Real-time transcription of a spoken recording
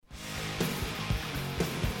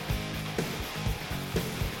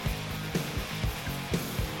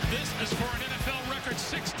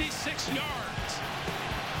66 yards.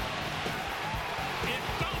 It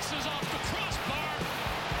bounces off the crossbar,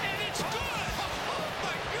 and it's good. Oh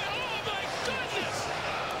my goodness.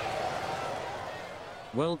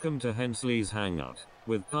 Welcome to Hensley's Hangout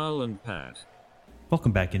with Kyle and Pat.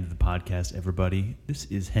 Welcome back into the podcast, everybody. This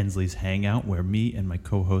is Hensley's Hangout, where me and my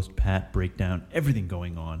co-host Pat break down everything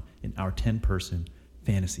going on in our 10-person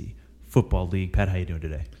fantasy football league. Pat, how you doing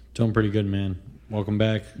today? Doing pretty good, man. Welcome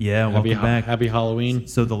back. Yeah, welcome back. Happy Halloween.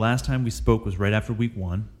 So the last time we spoke was right after week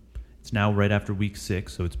 1. It's now right after week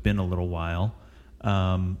 6, so it's been a little while.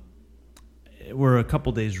 We're a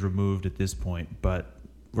couple days removed at this point, but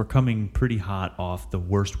we're coming pretty hot off the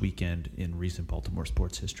worst weekend in recent Baltimore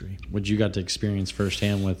sports history. What you got to experience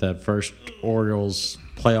firsthand with that first Orioles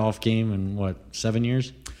playoff game in, 7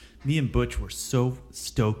 years? Me and Butch were so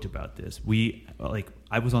stoked about this.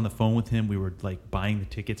 I was on the phone with him. We were buying the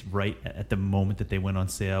tickets right at the moment that they went on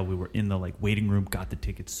sale. We were in the waiting room, got the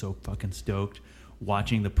tickets, so fucking stoked.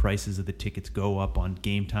 Watching the prices of the tickets go up on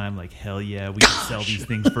game time, hell yeah, we can sell these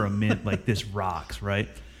things for a mint. This rocks, right?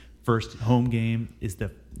 First home game is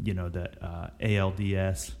the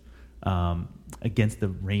ALDS against the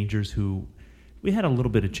Rangers, who we had a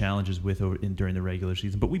little bit of challenges with during the regular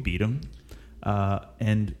season, but we beat them.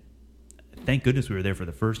 And thank goodness we were there for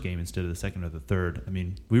the first game instead of the second or the third. I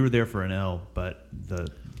mean, we were there for an L, but the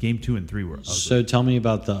game 2 and 3 were ugly. So tell me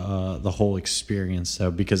about the whole experience, though,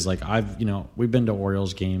 because we've been to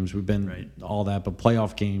Orioles games, we've been all that, but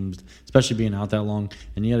playoff games, especially being out that long,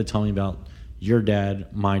 and you had to tell me about your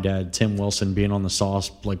dad, my dad, Tim Wilson being on the sauce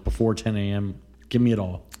before 10 a.m. Give me it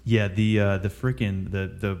all. Yeah, the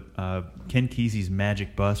Ken Kesey's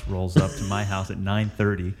magic bus rolls up to my house at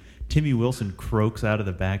 9:30. Timmy Wilson croaks out of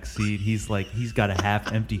the back seat. He's got a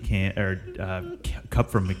half-empty cup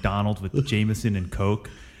from McDonald's with Jameson and Coke.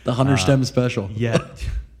 The Hunter Stem special. Yeah.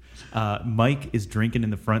 Mike is drinking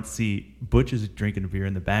in the front seat. Butch is drinking a beer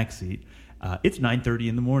in the back seat. It's 9:30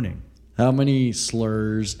 in the morning. How many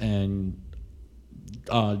slurs and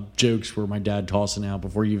jokes were my dad tossing out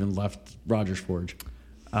before you even left Rogers Forge?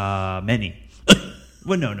 Many.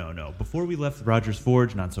 Well, no. Before we left Rogers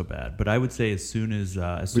Forge, not so bad. But I would say as soon as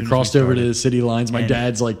we crossed over to the city lines, my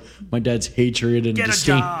dad's hatred and get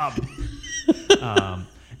disdain. A job.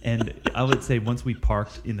 And I would say once we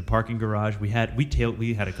parked in the parking garage, we had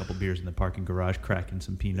a couple beers in the parking garage, cracking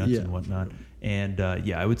some peanuts and whatnot. And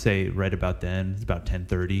I would say right about then, it's about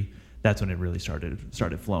 10:30. That's when it really started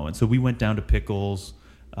flowing. So we went down to Pickles,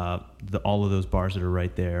 all of those bars that are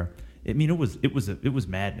right there. I mean, it was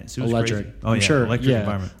madness. It was electric. Crazy. Oh, I'm sure. Electric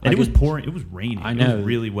environment. And it was pouring. It was raining. I know. It was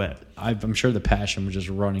really wet. I'm sure the passion was just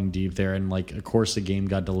running deep there, and of course the game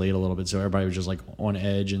got delayed a little bit, so everybody was just on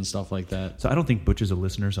edge and stuff like that. So I don't think Butch is a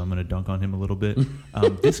listener, so I'm going to dunk on him a little bit.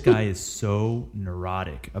 This guy is so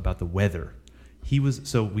neurotic about the weather.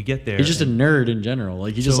 So we get there. He's just a nerd in general.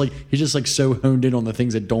 He's just so honed in on the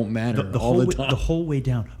things that don't matter all the time. The whole way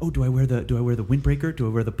down. Oh, do I wear the windbreaker? Do I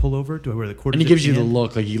wear the pullover? Do I wear the quarter? And he gives you the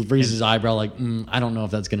look. He raises his eyebrow. I don't know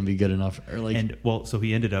if that's going to be good enough. So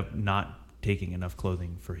he ended up not taking enough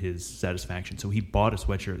clothing for his satisfaction. So he bought a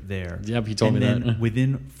sweatshirt there. Yep, he told me that. And then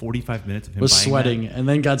within 45 minutes of him was buying sweating that, and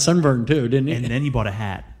then got sunburned too, didn't he? And then he bought a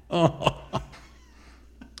hat. Oh.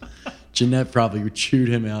 Jeanette probably chewed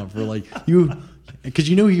him out for you. Because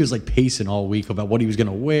he was pacing all week about what he was going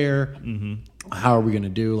to wear, how are we going to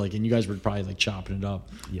do, and you guys were probably chopping it up.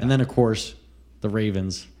 Yeah. And then, of course, the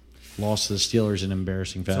Ravens lost to the Steelers in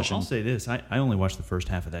embarrassing fashion. So I'll say this. I only watched the first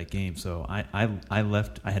half of that game, so I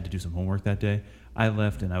left. I had to do some homework that day. I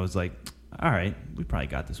left, and I was like, all right, we probably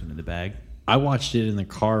got this one in the bag. I watched it in the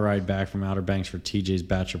car ride back from Outer Banks for TJ's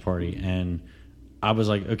bachelor party, and I was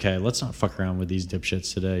like, okay, let's not fuck around with these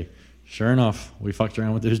dipshits today. Sure enough, we fucked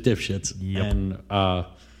around with those dipshits. Yep. And,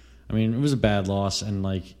 it was a bad loss. And,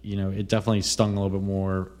 it definitely stung a little bit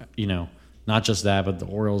more, not just that, but the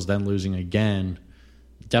Orioles then losing again.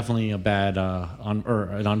 Definitely a bad an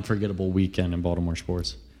unforgettable weekend in Baltimore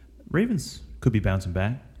sports. Ravens could be bouncing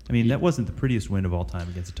back. I mean, that wasn't the prettiest win of all time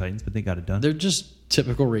against the Titans, but they got it done. They're just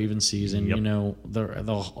typical Ravens season. Yep.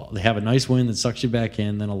 They have a nice win that sucks you back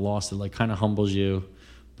in, then a loss that, kind of humbles you.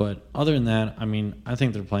 But other than that, I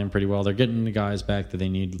think they're playing pretty well. They're getting the guys back that they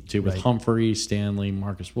need to with Humphrey, Stanley,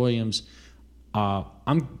 Marcus Williams.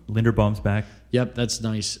 Linderbaum's back. Yep, that's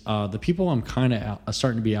nice. The people I'm kind of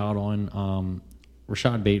starting to be out on,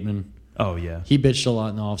 Rashad Bateman. Oh, yeah. He bitched a lot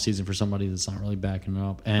in the offseason for somebody that's not really backing it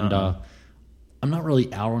up. And I'm not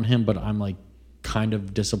really out on him, but I'm kind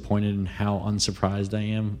of disappointed in how unsurprised I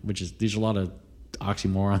am, there's a lot of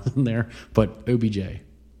oxymorons in there. But OBJ.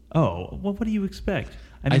 Oh, well, what do you expect?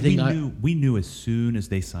 I think we knew as soon as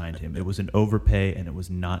they signed him, it was an overpay and it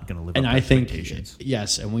was not going to live up to expectations.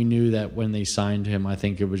 Yes, and we knew that when they signed him, I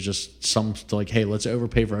think it was just like, hey, let's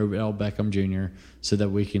overpay for Odell Beckham Jr. so that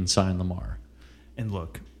we can sign Lamar. And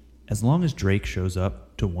look, as long as Drake shows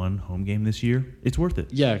up to one home game this year, it's worth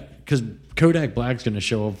it. Yeah, because Kodak Black's going to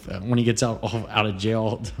show up when he gets out of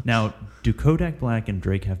jail. Now, do Kodak Black and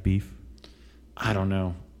Drake have beef? I don't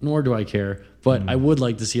know. Nor do I care. But I would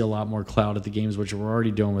like to see a lot more clout at the games, which we're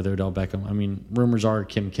already doing with Odell Beckham. I mean, rumors are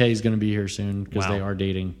Kim K is going to be here soon because they are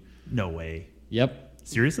dating. No way. Yep.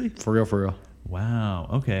 Seriously? For real. Wow.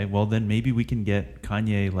 Okay. Well, then maybe we can get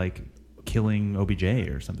Kanye like killing OBJ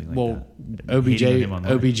or something like that.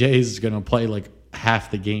 OBJ is going to play like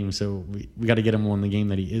half the game, so we got to get him on the game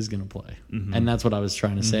that he is going to play. Mm-hmm. And that's what I was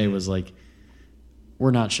trying to say was like,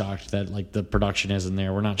 we're not shocked that like the production isn't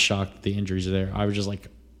there. We're not shocked that the injuries are there. I was just like,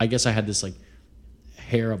 I guess I had this like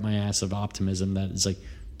hair up my ass of optimism that it's like,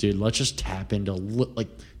 dude, let's just tap into like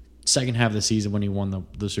second half of the season when he won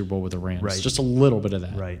the Super Bowl with the Rams. Right. Just a little bit of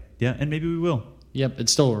that. Right. Yeah, and maybe we will. Yep,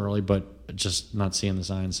 it's still early, but just not seeing the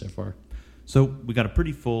signs so far. So we got a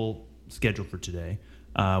pretty full schedule for today.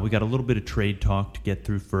 We got a little bit of trade talk to get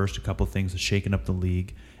through first, a couple of things shaking up the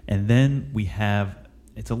league. And then we have,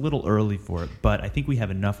 it's a little early for it, but I think we have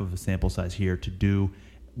enough of a sample size here to do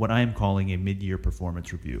what I am calling a mid-year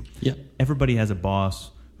performance review. Yeah. Everybody has a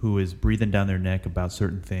boss who is breathing down their neck about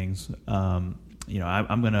certain things. I'm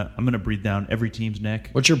gonna breathe down every team's neck.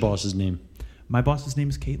 What's your boss's name? My boss's name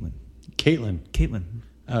is Caitlin. Caitlin.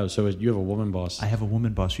 Oh, so you have a woman boss. I have a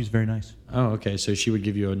woman boss. She's very nice. Oh, okay. So she would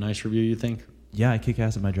give you a nice review, you think? Yeah, I kick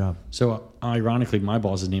ass at my job. So ironically, my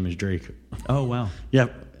boss's name is Drake. Oh, wow.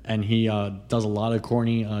 Yep. And he does a lot of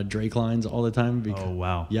corny Drake lines all the time. Oh,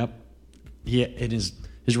 wow. Yep.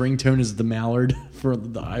 His ringtone is the mallard for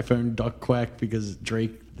the iPhone duck quack because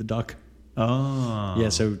Drake the duck. Oh. Yeah,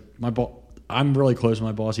 so I'm really close to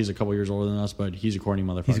my boss. He's a couple years older than us, but he's a corny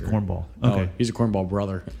motherfucker. He's a cornball. Okay. He's a cornball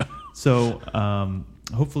brother. So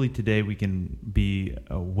hopefully today we can be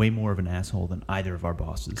way more of an asshole than either of our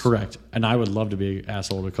bosses. Correct. And I would love to be an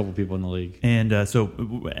asshole to a couple people in the league. And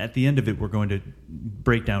so at the end of it, we're going to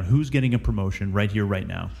break down who's getting a promotion right here, right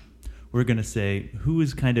now. We're going to say who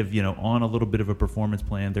is kind of, on a little bit of a performance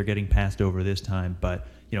plan. They're getting passed over this time, but,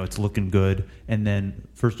 it's looking good. And then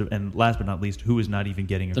last but not least, who is not even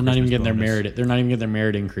getting a They're not even getting their merit. They're not even getting their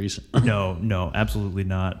merit increase. No, absolutely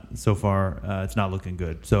not. So far, it's not looking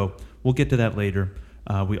good. So we'll get to that later.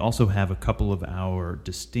 We also have a couple of our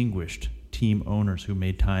distinguished team owners who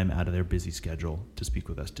made time out of their busy schedule to speak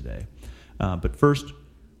with us today. But first,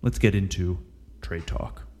 let's get into trade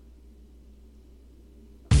talk.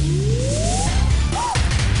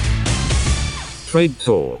 Trade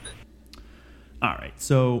talk. All right.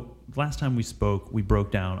 So last time we spoke, we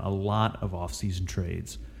broke down a lot of off-season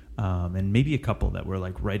trades, and maybe a couple that were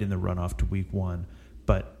like right in the runoff to week one.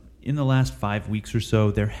 But in the last 5 weeks or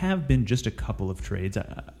so, there have been just a couple of trades.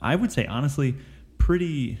 I would say, honestly,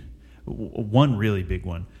 one really big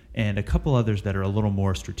one, and a couple others that are a little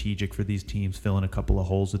more strategic for these teams, fill in a couple of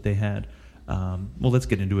holes that they had. Well, let's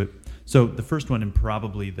get into it. So the first one, and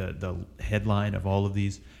probably the headline of all of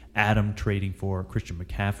these, Adam trading for Christian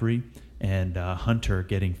McCaffrey and Hunter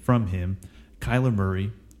getting from him Kyler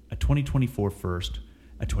Murray, a 2024 first,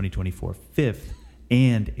 a 2024 fifth,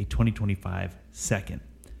 and a 2025 second.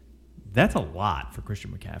 That's a lot for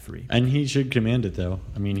Christian McCaffrey. And he should command it, though.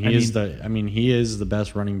 He is the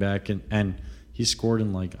best running back, and he scored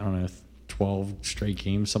in 12 straight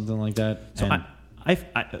games, something like that. So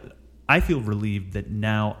I feel relieved that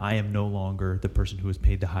now I am no longer the person who has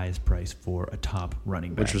paid the highest price for a top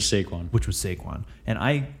running back. Which was Saquon. And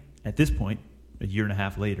I, at this point, a year and a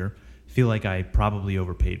half later, feel like I probably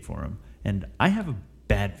overpaid for him. And I have a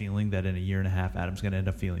bad feeling that in a year and a half, Adam's going to end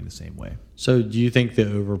up feeling the same way. So do you think the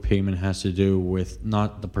overpayment has to do with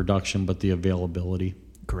not the production, but the availability?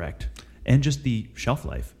 Correct. And just the shelf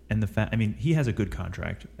life. And the fact, he has a good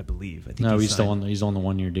contract, I believe. I think he's on the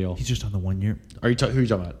 1 year deal. He's just on the 1 year. Who are you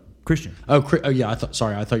talking about? Christian. Oh yeah. I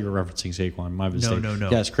thought you were referencing Saquon. My mistake. No.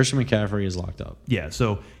 Yes, Christian McCaffrey is locked up. Yeah,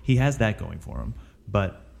 so he has that going for him.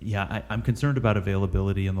 But yeah, I'm concerned about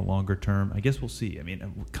availability in the longer term. I guess we'll see.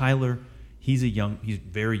 Kyler, he's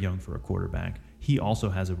very young for a quarterback. He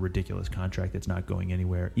also has a ridiculous contract that's not going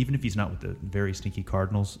anywhere. Even if he's not with the very stinky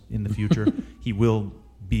Cardinals in the future, he will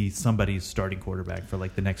be somebody's starting quarterback for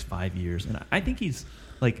the next 5 years. And I think he's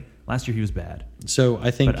last year he was bad. So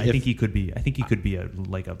I think he could be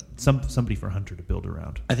somebody for Hunter to build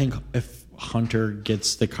around. I think if Hunter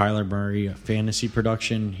gets the Kyler Murray fantasy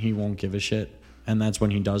production, he won't give a shit, and that's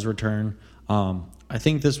when he does return. I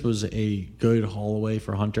think this was a good haul away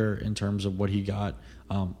for Hunter in terms of what he got.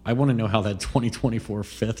 I want to know how that 2024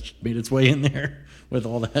 fifth made its way in there with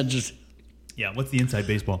all that. Just Yeah, what's the inside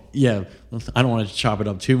baseball? yeah, I don't want to chop it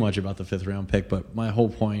up too much about the 5th round pick, but my whole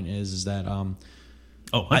point is that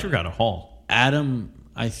Hunter got a haul. Adam,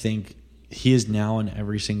 I think he is now in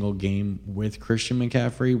every single game with Christian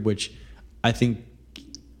McCaffrey, which I think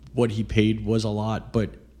what he paid was a lot,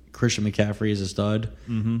 but Christian McCaffrey is a stud.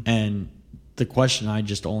 Mm-hmm. And the question I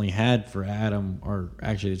just only had for Adam, or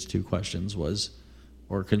actually it's 2 questions,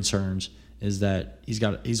 or concerns, is that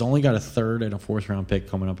he's only got a 3rd and a 4th round pick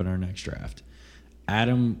coming up in our next draft.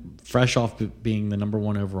 Adam, fresh off being the number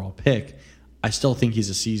 1 overall pick, I still think he's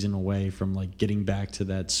a season away from like getting back to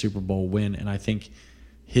that Super Bowl win, and I think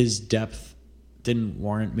his depth didn't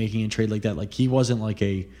warrant making a trade like that. Like he wasn't like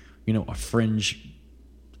a fringe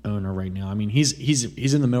owner right now. I mean,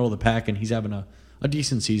 he's in the middle of the pack and he's having a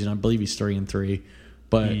decent season. I believe he's 3-3.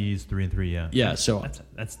 But he's 3-3, yeah. Yeah, so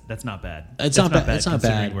that's not bad. It's not bad. It's not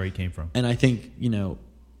considering bad where he came from. And I think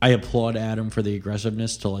I applaud Adam for the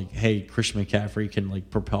aggressiveness to like, hey, Christian McCaffrey can like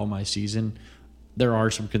propel my season. There are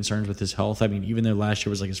some concerns with his health. I mean, even though last year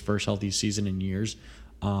was like his first healthy season in years,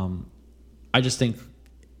 I just think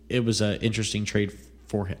it was an interesting trade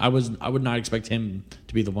for him. I would not expect him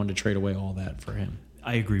to be the one to trade away all that for him.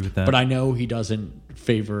 I agree with that. But I know he doesn't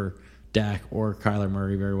favor Dak or Kyler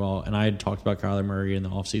Murray very well, and I had talked about Kyler Murray in the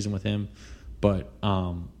offseason with him. But,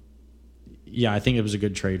 yeah, I think it was a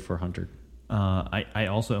good trade for Hunter. I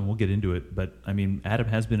also, and we'll get into it, but, I mean, Adam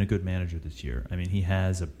has been a good manager this year. I mean, he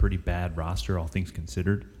has a pretty bad roster, all things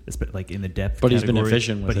considered, like in the depth But category. He's been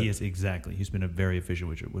efficient with it. Exactly. He's been very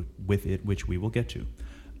efficient with it, which we will get to.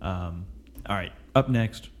 All right, up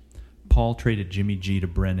next, Paul traded Jimmy G to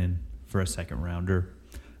Brennan for a 2nd rounder.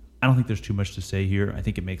 I don't think there's too much to say here. I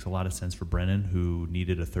think it makes a lot of sense for Brennan, who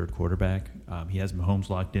needed a 3rd quarterback. He has Mahomes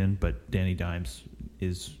locked in, but Danny Dimes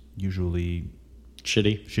is usually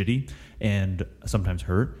shitty and sometimes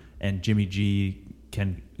hurt. And Jimmy G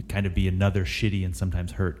can kind of be another shitty and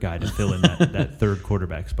sometimes hurt guy to fill in that 3rd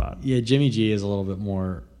quarterback spot. Yeah, Jimmy G is a little bit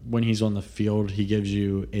more, when he's on the field, he gives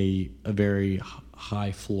you a very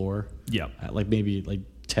high floor. Yeah. Like maybe like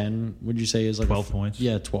 10, would you say is like 12 points?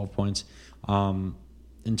 Yeah, 12 points.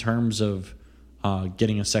 In terms of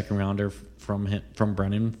getting a 2nd rounder from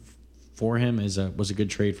Brennan for him was a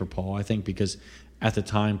good trade for Paul, I think, because at the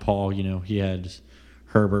time Paul, he had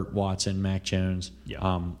Herbert, Watson, Mac Jones.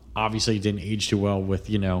 Yeah. Obviously didn't age too well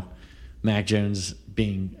with Mac Jones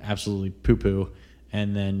being absolutely poo-poo,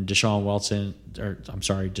 and then Deshaun Watson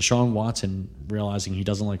realizing he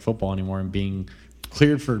doesn't like football anymore and being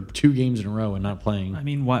cleared for 2 games in a row and not playing. I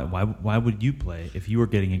mean, why would you play if you were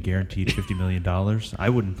getting a guaranteed $50 million? I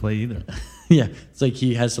wouldn't play either. Yeah, it's like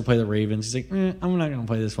he has to play the Ravens. He's like, I'm not going to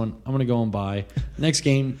play this one. I'm going to go and buy. Next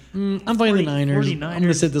game, I'm playing the Niners. I'm going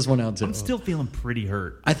to sit this one out too. I'm still feeling pretty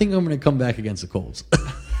hurt. I think I'm going to come back against the Colts.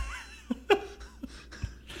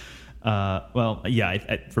 Well,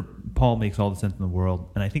 yeah, for Paul makes all the sense in the world,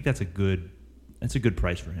 and I think that's a good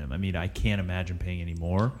price for him. I mean, I can't imagine paying any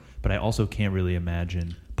more, but I also can't really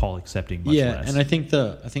imagine Paul accepting much less. And I think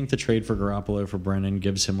the trade for Garoppolo for Brennan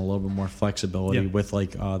gives him a little bit more flexibility with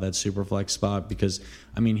like that super flex spot, because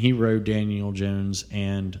I mean he rode Daniel Jones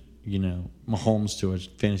and Mahomes to a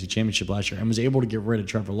fantasy championship last year and was able to get rid of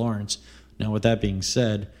Trevor Lawrence. Now, with that being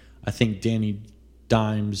said, I think Danny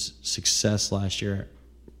Dimes' success last year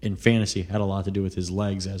in fantasy had a lot to do with his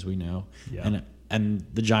legs, as we know. Yeah. And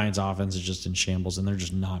the Giants' offense is just in shambles, and they're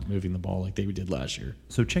just not moving the ball like they did last year.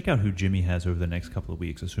 So check out who Jimmy has over the next couple of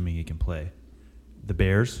weeks, assuming he can play. The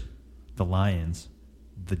Bears, the Lions,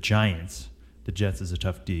 the Giants. The Jets is a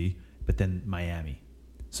tough D, but then Miami.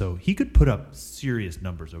 So he could put up serious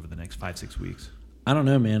numbers over the next 5-6 weeks. I don't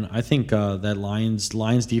know, man. I think that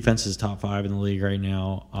Lions defense is top 5 in the league right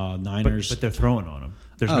now. Niners, but they're throwing on them.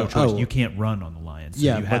 There's no choice. You can't run on the Lions.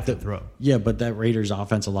 So you have to throw. Yeah, but that Raiders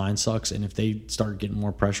offensive line sucks, and if they start getting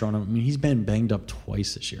more pressure on him, I mean, he's been banged up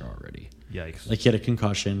twice this year already. Yikes! Like he had a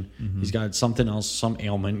concussion. Mm-hmm. He's got something else, some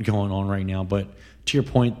ailment going on right now. But to your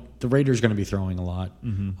point, the Raiders are going to be throwing a lot,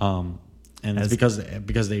 and it's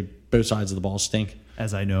because they both sides of the ball stink.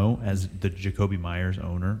 As I know, as the Jacoby Myers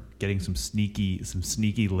owner, getting some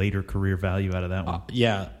sneaky later career value out of that one.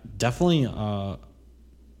 Yeah, definitely.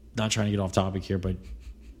 Not trying to get off topic here, but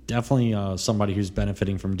definitely somebody who's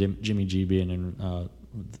benefiting from Jimmy G being in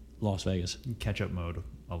Las Vegas. Catch up mode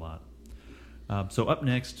a lot. So up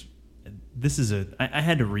next, this is I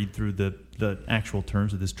had to read through the actual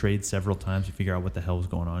terms of this trade several times to figure out what the hell was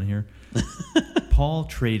going on here. Paul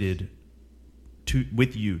traded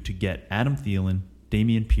with you to get Adam Thielen,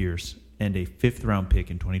 Dameon Pierce, and a 5th round pick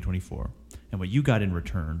in 2024. And what you got in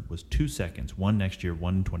return was 2 seconds, one next year,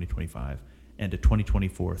 one in 2025, and a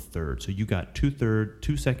 2024 third. So you got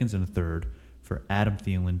 2 seconds and a third for Adam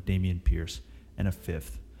Thielen, Dameon Pierce, and a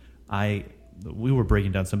fifth. We were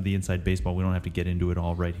breaking down some of the inside baseball. We don't have to get into it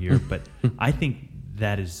all right here, but I think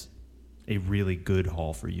that is a really good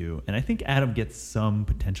haul for you. And I think Adam gets some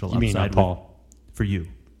potential You mean upside Paul? For you.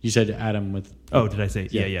 You said Adam with. Oh, did I say?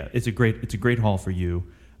 Yeah. Yeah. It's a great haul for you.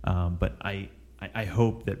 But I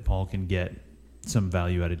hope that Paul can get some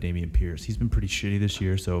value out of Dameon Pierce. He's been pretty shitty this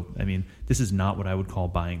year, so I mean, this is not what I would call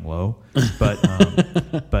buying low,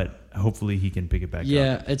 but hopefully he can pick it back up.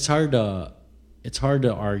 Yeah, it's hard to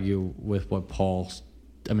argue with what Paul's.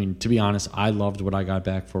 I mean, to be honest, I loved what I got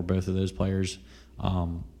back for both of those players.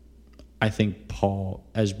 I think Paul,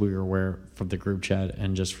 as we were aware from the group chat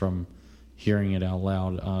and just from hearing it out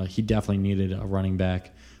loud, he definitely needed a running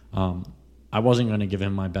back. I wasn't going to give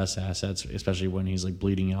him my best assets, especially when he's like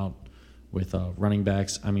bleeding out with running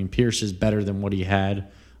backs. I mean, Pierce is better than what he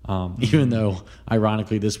had, even though,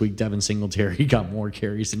 ironically, this week Devin Singletary got more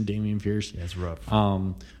carries than Dameon Pierce. Yeah, it's rough.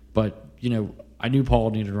 But, I knew Paul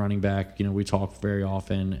needed a running back. We talk very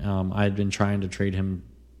often. I had been trying to trade him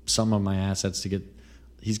some of my assets to get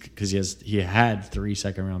because he had 3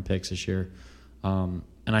 second-round picks this year. And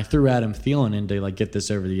I threw Adam Thielen in to get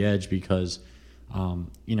this over the edge because, Adam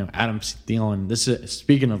Thielen, this is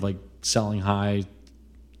speaking of selling high.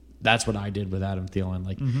 That's what I did with Adam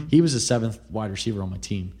Thielen. He was the 7th wide receiver on my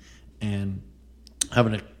team and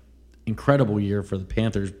having an incredible year for the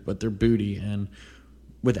Panthers, but they're booty. And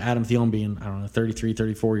with Adam Thielen being, 33,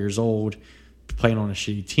 34 years old, playing on a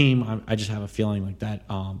shitty team, I just have a feeling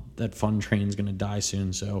that fun train's going to die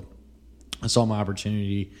soon. So I saw my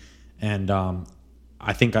opportunity, and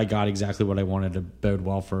I think I got exactly what I wanted to bode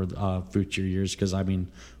well for future years because, we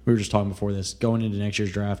were just talking before this. Going into next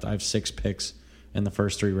year's draft, I have 6 picks in the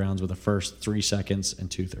first 3 rounds with the first 3 seconds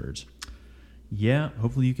and 2 thirds. Yeah,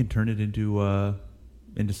 hopefully you can turn it into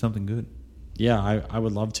something good. Yeah, I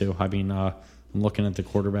would love to. I'm looking at the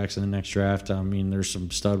quarterbacks in the next draft. There's some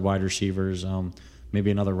stud wide receivers,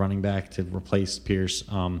 maybe another running back to replace Pierce.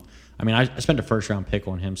 I spent a first-round pick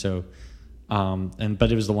on him, so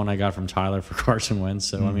but it was the one I got from Tyler for Carson Wentz.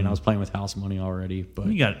 So I was playing with house money already. But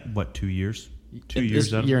you got 2 years. 2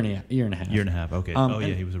 years out of year and a half. Year and a half. Okay.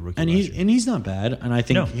 He was a rookie. And last year. he's not bad. And I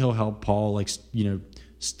think he'll help Paul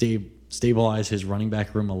stabilize his running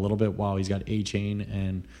back room a little bit while he's got A-Chain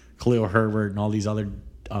and Khalil Herbert and all these other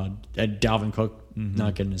Dalvin Cook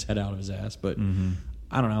not getting his head out of his ass. But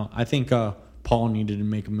I don't know. I think Paul needed to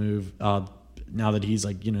make a move now that he's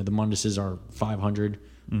the Mundases are 500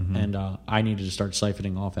 and I needed to start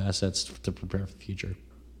siphoning off assets to prepare for the future.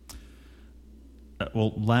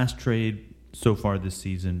 Last trade so far this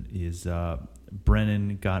season is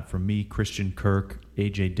Brennan got from me Christian Kirk,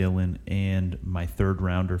 A.J. Dillon, and my 3rd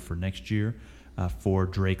rounder for next year for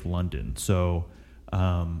Drake London. So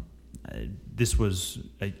this was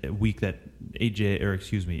a week that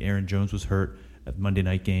Aaron Jones was hurt at the Monday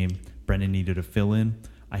night game. Brennan needed a fill-in.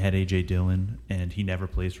 I had A.J. Dillon, and he never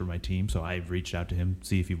plays for my team, so I reached out to him,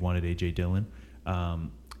 see if he wanted A.J. Dillon.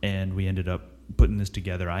 And we ended up putting this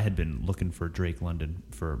together. I had been looking for Drake London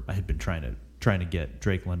I had been trying to get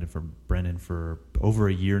Drake London for Brennan for over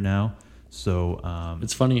a year now. So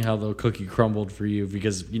it's funny how the cookie crumbled for you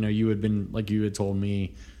because you had been you had told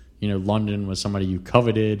me, London was somebody you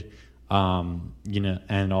coveted,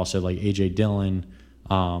 and also AJ Dillon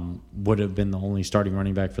would have been the only starting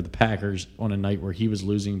running back for the Packers on a night where he was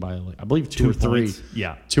losing by I believe 2 or 3. Points.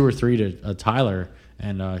 Yeah, 2 or 3 to Tyler,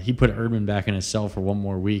 and he put Erdman back in his cell for one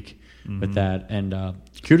more week with that. And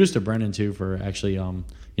kudos to Brennan too for actually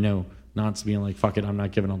not being fuck it, I'm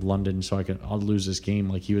not giving up London so I'll lose this game.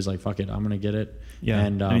 He was fuck it, I'm gonna get it. Yeah,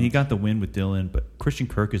 and he got the win with Dillon, but Christian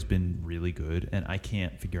Kirk has been really good, and I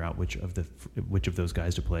can't figure out which of those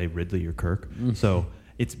guys to play, Ridley or Kirk. So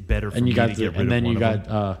it's better for me to get rid of one of them. And then you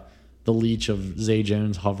got the leech of Zay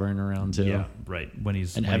Jones hovering around too. Yeah, right. When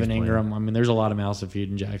Evan Ingram. There's a lot of mouths to feed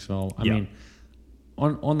in Jacksonville.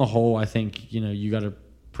 On the whole, I think you got a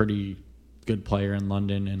pretty good player in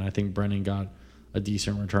London, and I think Brennan got a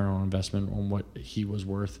decent return on investment on what he was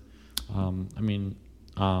worth.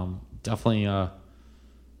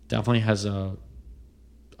 Definitely has a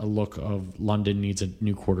look of London needs a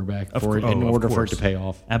new quarterback in order for it to pay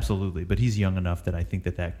off. Absolutely, but he's young enough that I think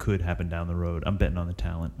that could happen down the road. I'm betting on the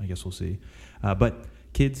talent. I guess we'll see. But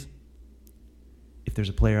kids, if there's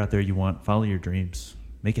a player out there you want, follow your dreams.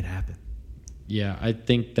 Make it happen. Yeah, I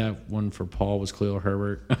think that one for Paul was Khalil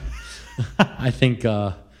Herbert. I think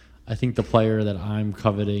the player that I'm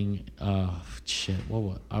coveting, I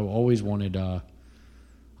always wanted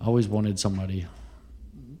somebody.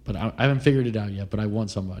 but I haven't figured it out yet. But I want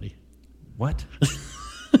somebody. What?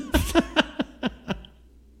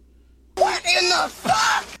 What in the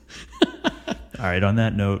fuck? All right, on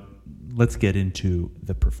that note, let's get into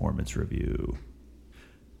the performance review.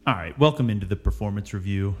 All right, welcome into the performance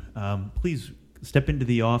review. Please step into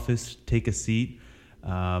the office, take a seat.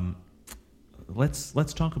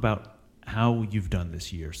 Let's talk about how you've done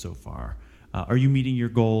this year so far. Are you meeting your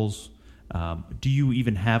goals? Do you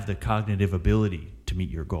even have the cognitive ability to meet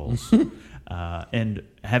your goals? And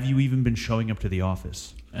have you even been showing up to the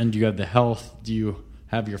office? And do you have the health? Do you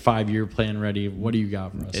have your 5-year plan ready? What do you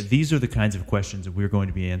got for us? These are the kinds of questions that we're going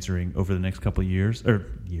to be answering over the next couple of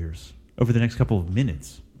over the next couple of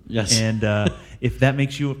minutes. Yes. And if that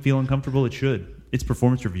makes you feel uncomfortable, it should. It's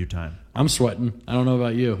performance review time. I'm sweating. I don't know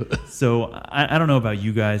about you. So I don't know about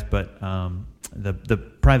you guys, but the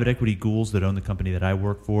private equity ghouls that own the company that I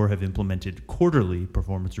work for have implemented quarterly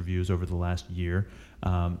performance reviews over the last year.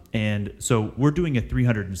 And so we're doing a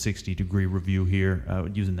 360-degree review here,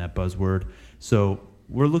 using that buzzword. So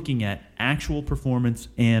we're looking at actual performance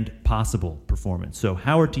and possible performance. So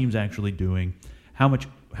how are teams actually doing? How much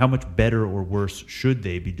better or worse should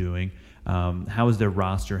they be doing? How is their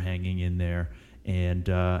roster hanging in there? And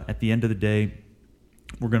at the end of the day,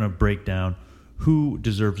 we're going to break down who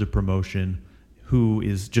deserves a promotion, who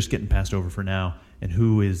is just getting passed over for now, and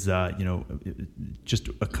who is just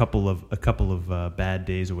a couple of bad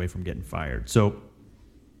days away from getting fired. So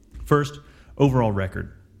first, overall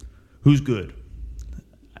record. Who's good?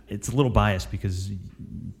 It's a little biased because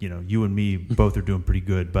you and me both are doing pretty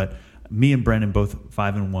good, but me and Brennan both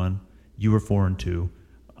 5-1. You were 4-2.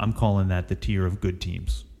 I'm calling that the tier of good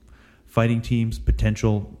teams. Fighting teams,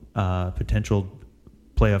 potential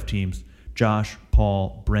playoff teams. Josh,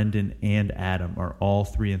 Paul, Brendan, and Adam are all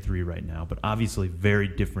 3-3 right now, but obviously very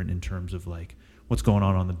different in terms of like what's going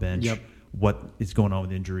on the bench, what is going on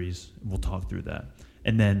with injuries. We'll talk through that.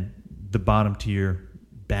 And then the bottom tier,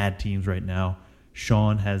 bad teams right now.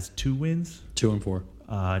 Sean has 2 wins. 2 and 4.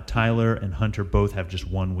 Tyler and Hunter both have just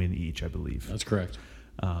 1 win each, I believe. That's correct.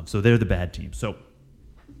 So they're the bad teams. So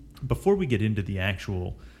before we get into the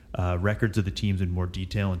actual records of the teams in more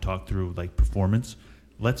detail and talk through like performance,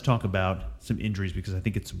 let's talk about some injuries because I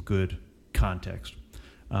think it's some good context.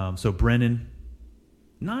 So Brennan,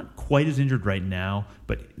 not quite as injured right now,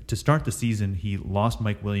 but to start the season, he lost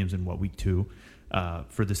Mike Williams in week 2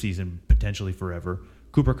 for the season, potentially forever.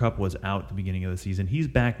 Cooper Kupp was out at the beginning of the season. He's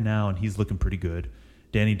back now, and he's looking pretty good.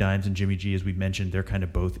 Danny Dimes and Jimmy G, as we mentioned, they're kind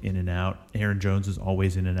of both in and out. Aaron Jones is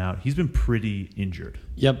always in and out. He's been pretty injured.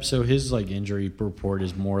 Yep. So his injury report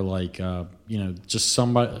is more like just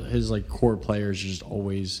somebody. His core players are just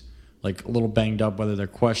always a little banged up, whether they're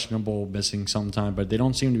questionable, missing sometime, but they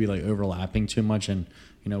don't seem to be overlapping too much. And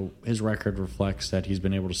his record reflects that he's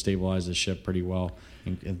been able to stabilize the ship pretty well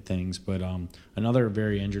and things. But another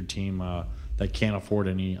very injured team that can't afford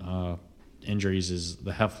any injuries is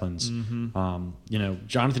the Heflins. Mm-hmm.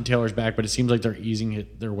 Jonathan Taylor's back, but it seems like they're easing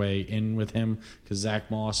their way in with him because Zach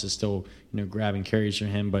Moss is still grabbing carries from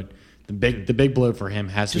him. But the big blow for him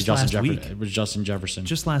has to be Justin Jefferson. It was Justin Jefferson.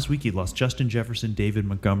 Just last week he lost Justin Jefferson, David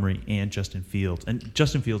Montgomery, and Justin Fields. And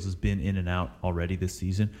Justin Fields has been in and out already this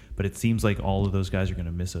season, but it seems like all of those guys are going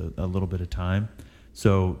to miss a little bit of time.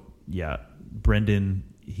 So yeah, Brendan,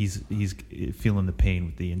 he's feeling the pain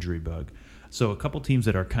with the injury bug. So a couple teams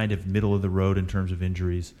that are kind of middle of the road in terms of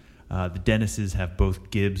injuries. The Dennises have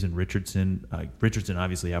both Gibbs and Richardson. Richardson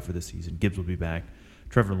obviously out for the season. Gibbs will be back.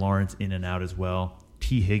 Trevor Lawrence in and out as well.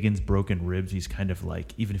 T. Higgins, broken ribs. He's kind of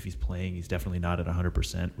even if he's playing, he's definitely not at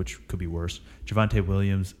 100%, which could be worse. Javonte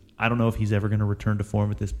Williams, I don't know if he's ever going to return to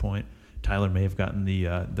form at this point. Tyler may have gotten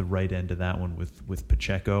the right end of that one with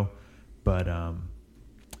Pacheco. But,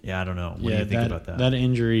 yeah, I don't know. What do you think about that? That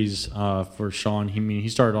injuries for Sean, he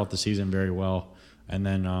started off the season very well. And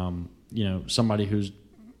then, somebody who's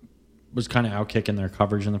was kind of out-kicking their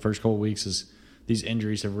coverage in the first couple of weeks is these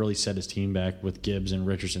injuries have really set his team back with Gibbs and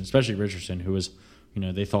Richardson, especially Richardson, who was,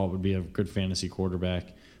 they thought would be a good fantasy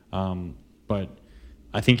quarterback. But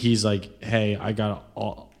I think he's hey, I got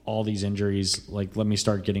all these injuries. Let me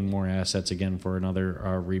start getting more assets again for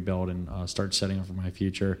another rebuild and start setting up for my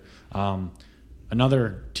future.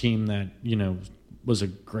 Another team that, was a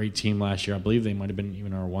great team last year, I believe they might have been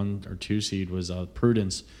even our 1 or 2 seed, was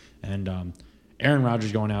Prudence. And Aaron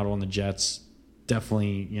Rodgers going out on the Jets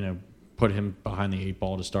definitely, put him behind the 8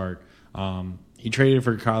 ball to start. He traded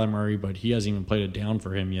for Kyler Murray, but he hasn't even played it down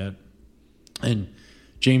for him yet. And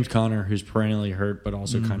James Conner, who's perennially hurt, but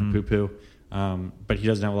also kind of poo-poo. But he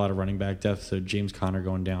doesn't have a lot of running back depth, so James Conner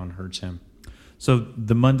going down hurts him. So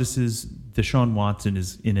the Mundises, Deshaun Watson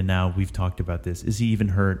is in and out. We've talked about this. Is he even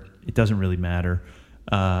hurt? It doesn't really matter.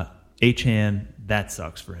 Achane, that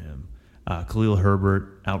sucks for him. Khalil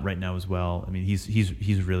Herbert out right now as well. I mean,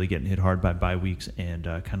 he's really getting hit hard by bye weeks and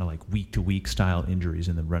kind of like week-to-week style injuries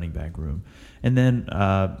in the running back room. And then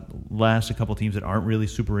last, a couple teams that aren't really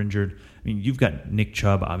super injured. I mean, you've got Nick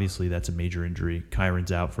Chubb. Obviously, that's a major injury.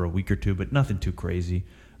 Kyron's out for a week or two, but nothing too crazy.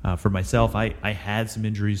 For myself, I had some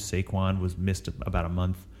injuries. Saquon was missed about a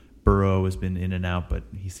month. Burrow has been in and out, but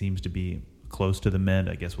he seems to be close to the mend.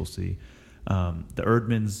 I guess we'll see. The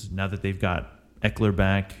Erdmans, now that they've got Eckler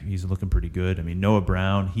back, he's looking pretty good. I mean, Noah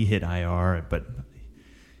Brown, he hit IR, but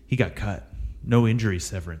he got cut. No injury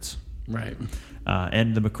severance. Right.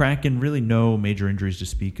 And the McCracken, really no major injuries to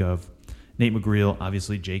speak of. Nate McGreal,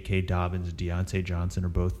 obviously J.K. Dobbins and Deontay Johnson are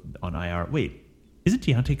both on IR. Wait, isn't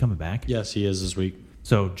Deontay coming back? Yes, he is this week.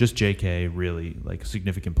 So just J.K., really, like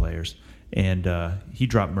significant players. And he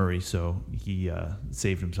dropped Murray, so he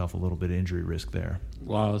saved himself a little bit of injury risk there.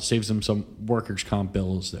 Wow, it saves him some workers' comp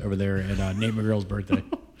bills over there at Nate McGreal's birthday.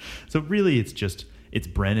 So really, it's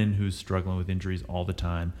Brennan who's struggling with injuries all the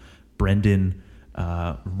time. Brendan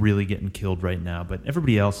really getting killed right now, but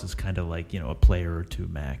everybody else is kind of like, a player or two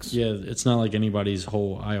max. Yeah, it's not like anybody's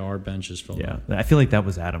whole IR bench is filled up. I feel like that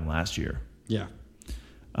was Adam last year. Yeah.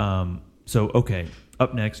 So, okay,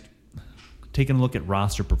 up next, taking a look at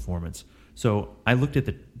roster performance. So I looked at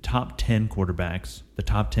the top 10 quarterbacks, the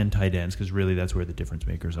top 10 tight ends, because really that's where the difference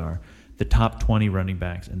makers are, the top 20 running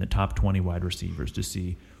backs, and the top 20 wide receivers to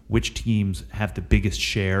see which teams have the biggest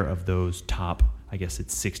share of those top, I guess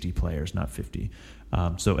it's 60 players, not 50.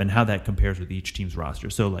 And how that compares with each team's roster.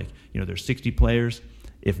 So, there's 60 players.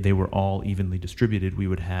 If they were all evenly distributed, we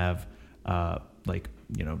would have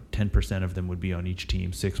 10% of them would be on each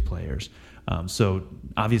team, 6 players. So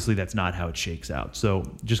obviously that's not how it shakes out. So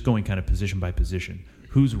just going kind of position by position,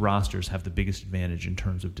 whose rosters have the biggest advantage in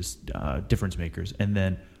terms of difference makers, and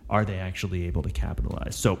then are they actually able to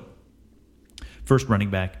capitalize? So first, running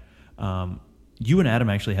back. You and Adam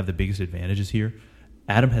actually have the biggest advantages here.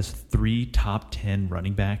 Adam has 3 top 10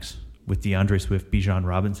 running backs with DeAndre Swift, Bijan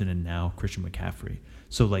Robinson, and now Christian McCaffrey.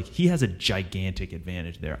 So, he has a gigantic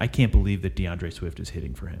advantage there. I can't believe that DeAndre Swift is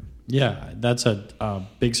hitting for him. Yeah, that's a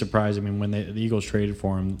big surprise. I mean, when the Eagles traded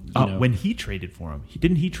for him. When he traded for him.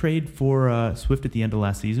 Didn't he trade for Swift at the end of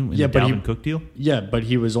last season in the Dalvin Cook deal? Yeah, but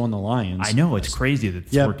he was on the Lions. I know. It's crazy that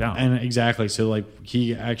it's worked out. And exactly. So,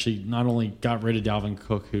 he actually not only got rid of Dalvin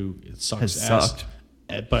Cook, who sucks sucked,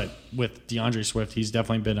 but with DeAndre Swift, he's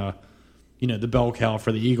definitely been the bell cow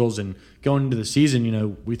for the Eagles. And going into the season,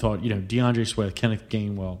 we thought, DeAndre Swift, Kenneth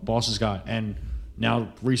Gainwell, Boston Scott, and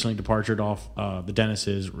now recently departed off the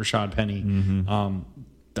Dennis's, Rashad Penny.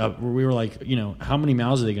 Mm-hmm. We were like, how many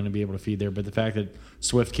mouths are they going to be able to feed there? But the fact that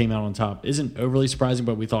Swift came out on top isn't overly surprising,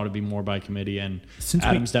 but we thought it'd be more by committee. And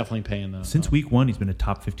Adam's definitely paying the. Since week 1, he's been a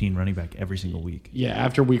top 15 running back every single week. Yeah,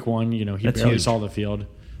 after week 1, he barely saw the field.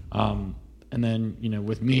 And then,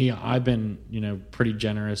 with me, I've been, pretty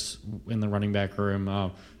generous in the running back room.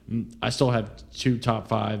 I still have 2 top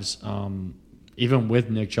 5s, even with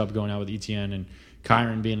Nick Chubb going out with ETN and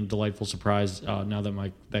Kyron being a delightful surprise now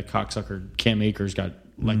that that cocksucker Cam Akers got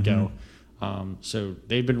let go. So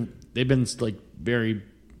they've been very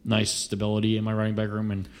nice stability in my running back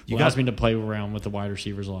room and allows me to play around with the wide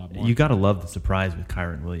receivers a lot more. You got to love the surprise with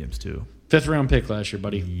Kyron Williams, too. 5th round pick last year,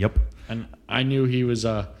 buddy. Yep. And I knew he was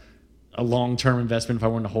a long-term investment if I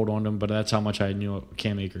wanted to hold on to him, but that's how much I knew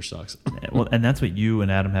Cam Akers sucks. Well, and that's what you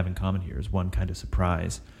and Adam have in common here is one kind of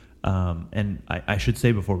surprise. And I should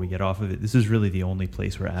say before we get off of it, this is really the only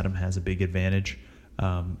place where Adam has a big advantage.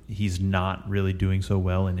 He's not really doing so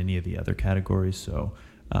well in any of the other categories, so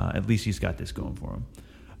at least he's got this going for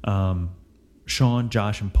him. Sean,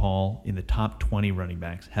 Josh, and Paul in the top 20 running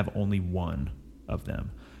backs have only one of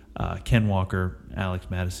them. Ken Walker, Alex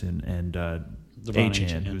Madison, and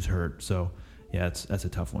Achane, who's hurt. So, yeah, that's a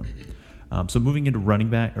tough one. So moving into running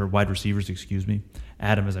back or wide receivers,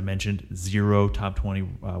 Adam, as I mentioned, 0 top 20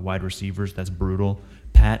 wide receivers. That's brutal.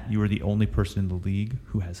 Pat, you are the only person in the league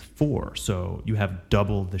who has 4. So you have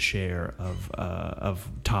double the share of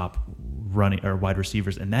top running or wide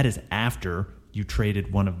receivers, and that is after you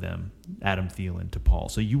traded one of them, Adam Thielen, to Paul.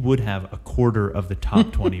 So you would have a quarter of the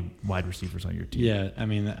top 20 wide receivers on your team. Yeah, I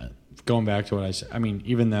mean, going back to what I said, I mean,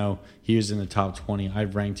 even though he was in the top 20, I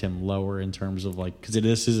ranked him lower in terms of because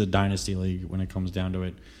this is a dynasty league when it comes down to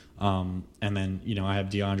it. And then, I have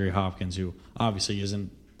DeAndre Hopkins, who obviously isn't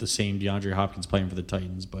the same DeAndre Hopkins playing for the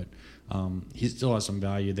Titans, but he still has some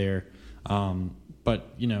value there.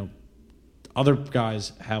 But, other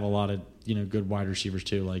guys have a lot of, good wide receivers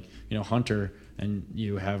too, like, Hunter, and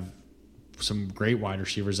you have some great wide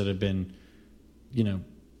receivers that have been,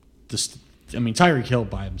 Tyreek Hill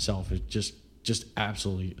by himself is just just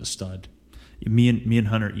absolutely a stud. Me and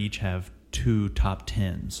Hunter each have 2 top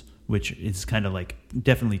 10s, which is kind of like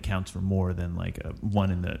definitely counts for more than like a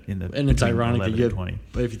one in the And it's between ironic that 11 you and have, 20.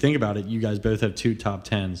 but if you think about it, you guys both have 2 top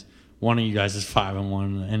 10s. One of you guys is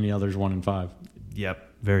 5-1, and the other's 1-5.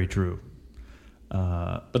 Yep, very true.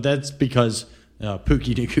 But that's because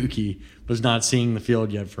Pookie Nakuki was not seeing the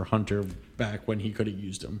field yet for Hunter back when he could have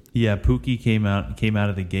used him. Yeah, Pookie came out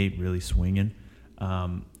of the gate really swinging,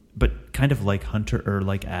 but kind of like Hunter or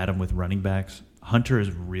like Adam with running backs. Hunter is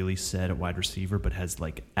really set at wide receiver, but has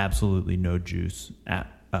like absolutely no juice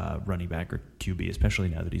at running back or QB, especially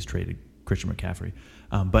now that he's traded Christian McCaffrey.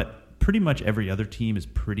 But pretty much every other team is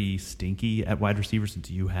pretty stinky at wide receiver since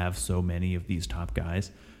you have so many of these top guys.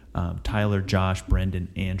 Tyler, Josh, Brendan,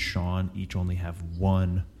 and Sean each only have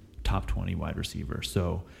 1 top 20 wide receiver.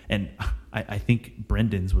 So, and I think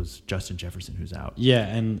Brendan's was Justin Jefferson, who's out. Yeah,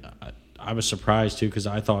 and I was surprised too because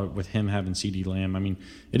I thought with him having CD Lamb, I mean,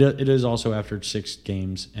 it is also after 6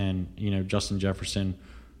 games, and Justin Jefferson,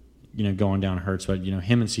 going down hurts, but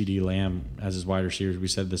him and CD Lamb as his wide receivers, we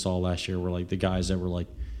said this all last year, were like the guys that were like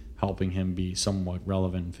helping him be somewhat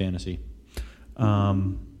relevant in fantasy.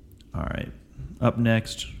 All right. Up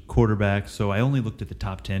next, quarterbacks. So I only looked at the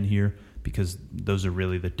top 10 here because those are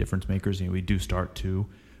really the difference makers. We do start 2,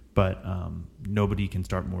 but nobody can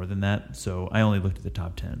start more than that. So I only looked at the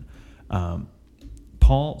top 10.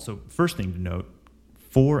 Paul, so first thing to note,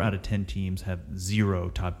 4 out of 10 teams have 0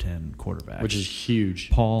 top 10 quarterbacks. Which is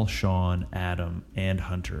huge. Paul, Sean, Adam, and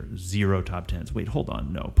Hunter, 0 top 10s. Wait, hold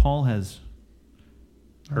on. No, Paul has...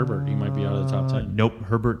 Herbert, he might be out of the top 10. Nope,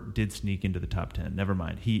 Herbert did sneak into the top 10. Never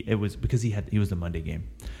mind. It was because he was the Monday game.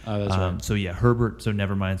 Oh, that's right. So yeah, Herbert. So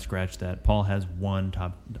never mind. Scratch that. Paul has 1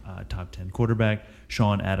 top 10 quarterback.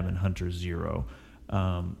 Sean, Adam, and Hunter 0.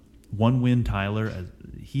 1 win. Tyler,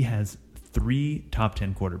 he has 3 top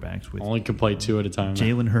 10 quarterbacks with only can play 2 at a time.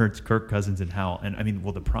 Jalen Hurts, Kirk Cousins, and Howell. And I mean,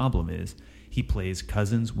 well, the problem is he plays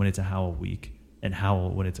Cousins when it's a Howell week, and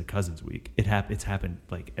Howell when it's a Cousins week. It's happened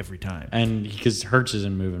like every time. And because Hurts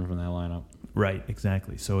isn't moving from that lineup. Right,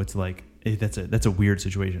 exactly. So it's like that's a weird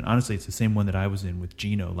situation. Honestly, it's the same one that I was in with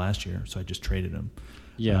Geno last year, so I just traded him.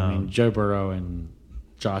 Yeah, I mean, Joe Burrow and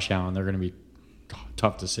Josh Allen, they're going to be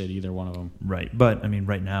tough to sit, either one of them. Right, but I mean,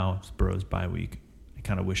 right now it's Burrow's bye week. I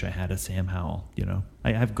kind of wish I had a Sam Howell.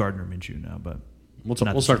 I have Gardner Minshew now, but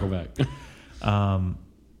we'll circle back.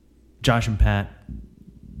 Josh and Pat,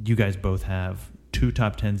 you guys both have 2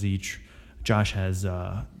 top 10s each. Josh has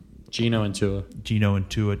Geno and Tua.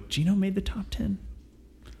 Geno made the top 10.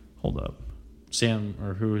 Hold up. Sam,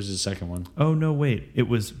 or who was his second one? Oh no, wait. It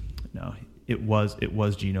was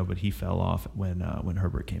Geno, but he fell off when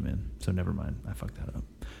Herbert came in. So never mind. I fucked that up.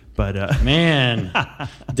 But man,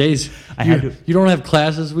 days you don't have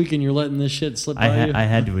class this week and you're letting this shit slip by you. I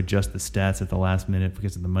had to adjust the stats at the last minute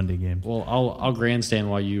because of the Monday game. Well, I'll grandstand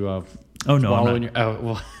while you. Oh no, I'm not.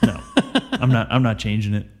 Well. No, I'm not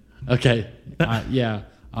changing it. Okay, yeah.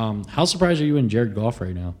 How surprised are you in Jared Goff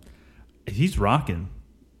right now? He's rocking.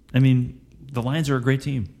 I mean, the Lions are a great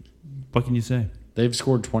team. What can you say? They've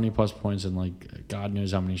scored 20-plus points in like God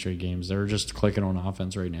knows how many straight games. They're just clicking on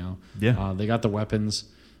offense right now. Yeah, they got the weapons.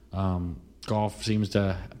 Goff seems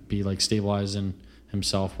to be like stabilizing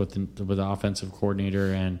himself with the offensive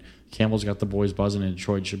coordinator, and Campbell's got the boys buzzing in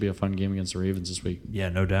Detroit. Should be a fun game against the Ravens this week. Yeah,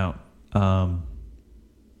 no doubt.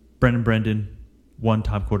 Brendan, 1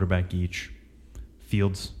 top quarterback each.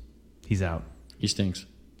 Fields, he's out. He stinks.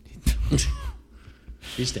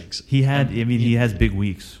 He stinks. He has big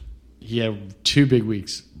weeks. He had 2 big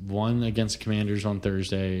weeks. One against the Commanders on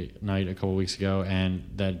Thursday night a couple weeks ago, and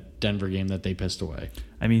that Denver game that they pissed away.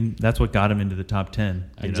 I mean, that's what got him into the top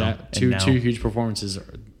 10. Exactly. Two huge performances.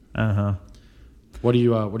 What do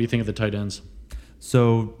you think of the tight ends?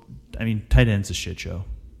 So, I mean, tight end's a shit show.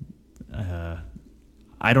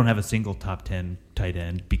 I don't have a single top 10 tight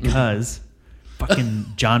end because fucking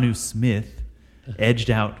Jonnu Smith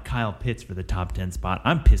edged out Kyle Pitts for the top 10 spot.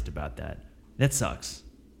 I'm pissed about that. That sucks.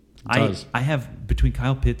 I have between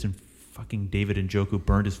Kyle Pitts and fucking David Njoku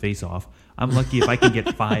burned his face off. I'm lucky if I can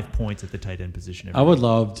get 5 points at the tight end position. I would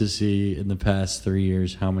love to see in the past 3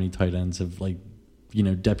 years how many tight ends have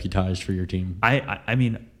deputized for your team. I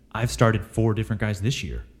mean, I've started 4 different guys this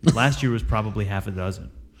year. Last year was probably half a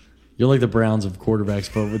dozen. You're like the Browns of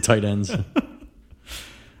quarterbacks, but with tight ends.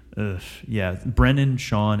 Yeah, Brennan,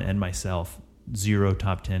 Sean, and myself, 0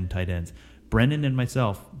 top 10 tight ends. Brennan and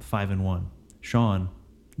myself, 5-1. Sean,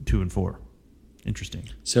 2-4. Interesting.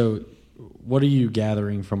 So, what are you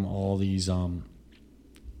gathering from all these? I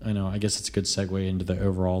guess it's a good segue into the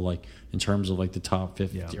overall, like in terms of like the top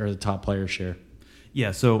 50 or the top player share.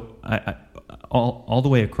 Yeah, so I all the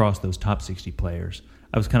way across those top 60 players,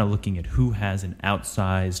 I was kind of looking at who has an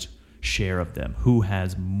outsized share of them, who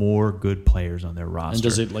has more good players on their roster. And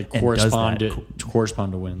does it like correspond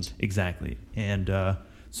to wins? Exactly. And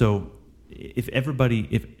so if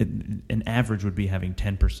an average would be having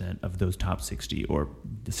 10% of those top 60 or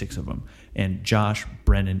the 6 of them, and Josh,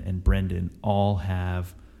 Brennan, and Brendan all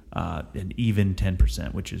have an even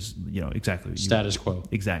 10%, which is, exactly. Status quo.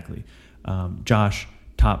 Exactly. Josh,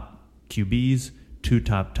 top QBs, 2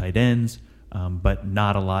 top tight ends, but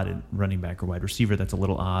not a lot in running back or wide receiver. That's a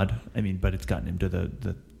little odd. But it's gotten him to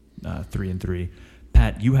the 3-3.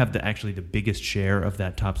 Pat, you have actually the biggest share of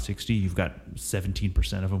that top 60. You've got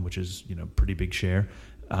 17% of them, which is pretty big share.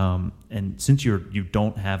 And since you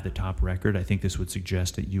don't have the top record, I think this would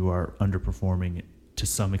suggest that you are underperforming to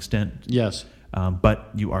some extent. Yes. But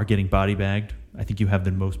you are getting body bagged. I think you have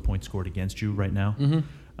the most points scored against you right now.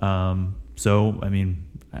 Mm-hmm. So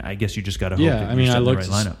I guess you just got to hope that you're setting the right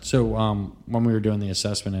lineup. So when we were doing the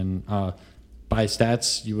assessment, and by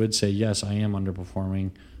stats, you would say yes, I am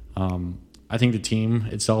underperforming. I think the team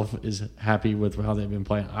itself is happy with how they've been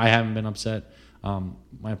playing. I haven't been upset.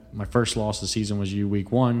 My first loss of the season was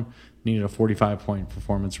week 1. Needed a 45-point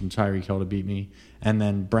performance from Tyreek Hill to beat me. And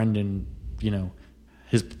then Brendan,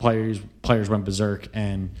 his players went berserk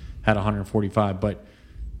and had 145. But,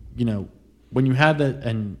 when you have that,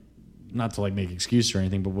 and not to make excuses or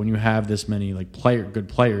anything, but when you have this many good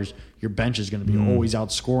players, your bench is going to be always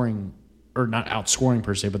outscoring, or not outscoring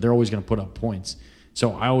per se, but they're always going to put up points.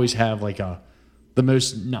 So I always have the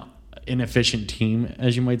most inefficient team,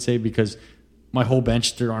 as you might say, because my whole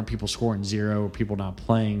bench, there aren't people scoring 0, people not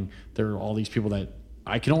playing. There are all these people that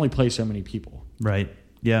I can only play so many people. Right.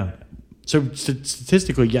 Yeah. So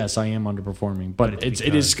statistically, yes, I am underperforming, but it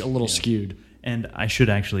is a little skewed. And I should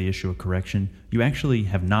actually issue a correction. You actually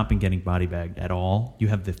have not been getting body bagged at all. You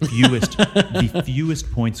have the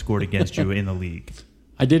fewest points scored against you in the league.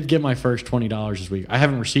 I did get my first $20 this week. I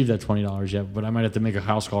haven't received that $20 yet, but I might have to make a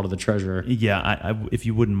house call to the treasurer. Yeah, if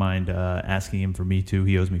you wouldn't mind asking him for me too,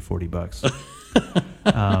 he owes me $40.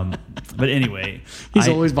 But anyway, he's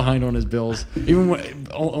always behind on his bills.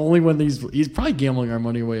 Only when he's probably gambling our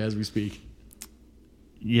money away as we speak.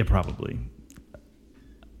 Yeah, probably.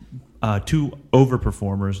 2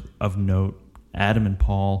 overperformers of note, Adam and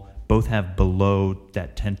Paul, both have below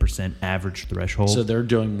that 10% average threshold. So they're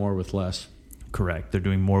doing more with less. Correct. They're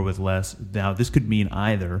doing more with less. Now, this could mean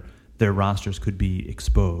either their rosters could be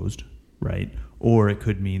exposed, right? Or it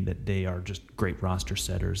could mean that they are just great roster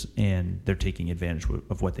setters and they're taking advantage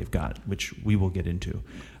of what they've got, which we will get into.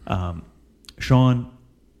 Sean,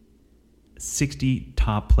 60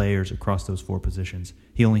 top players across those 4 positions.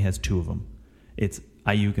 He only has 2 of them. It's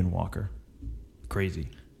Ayuk and Walker. Crazy.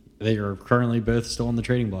 They are currently both still on the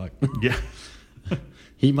trading block. Yeah.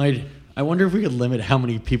 He might... I wonder if we could limit how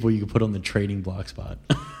many people you could put on the trading block spot.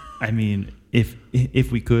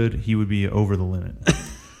 If we could, he would be over the limit.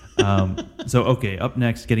 Up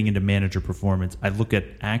next, getting into manager performance, I look at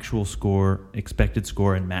actual score, expected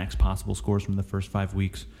score, and max possible scores from the first 5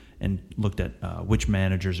 weeks, and looked at which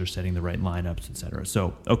managers are setting the right lineups, etc.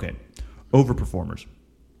 So, overperformers.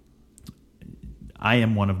 I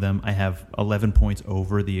am one of them. I have 11 points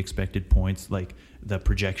over the expected points, like the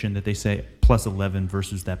projection that they say, plus 11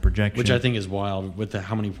 versus that projection. Which I think is wild with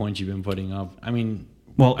how many points you've been putting up.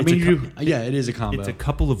 It is a combo. It's a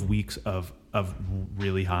couple of weeks of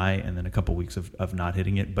really high and then a couple weeks of not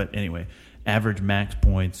hitting it. But anyway, average max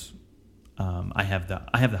points, I have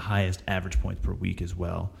the highest average points per week as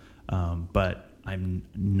well. But I'm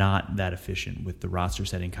not that efficient with the roster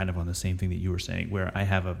setting, kind of on the same thing that you were saying, where I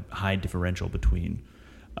have a high differential between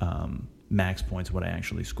max points, what I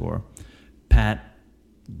actually score. Pat,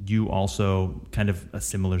 you also kind of a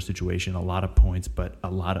similar situation, a lot of points, but a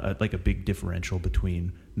lot of a big differential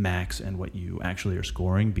between max and what you actually are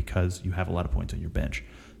scoring because you have a lot of points on your bench.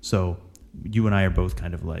 So you and I are both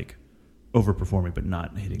kind of overperforming, but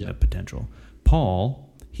not hitting the potential.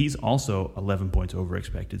 Paul, he's also 11 points over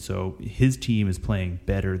expected. So his team is playing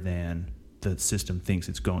better than the system thinks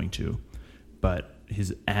it's going to, but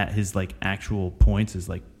his actual points is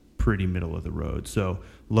pretty middle of the road. So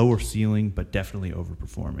lower ceiling, but definitely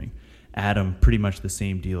overperforming. Adam, pretty much the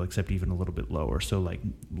same deal, except even a little bit lower. So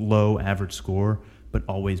low average score, but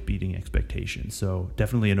always beating expectations. So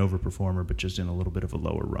definitely an overperformer, but just in a little bit of a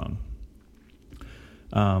lower rung.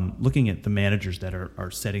 Looking at the managers that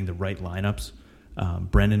are setting the right lineups,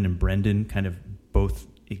 Brennan and Brendan kind of both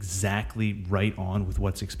exactly right on with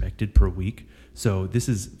what's expected per week. So this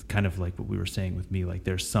is kind of like what we were saying with me,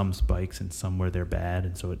 there's some spikes and some where they're bad,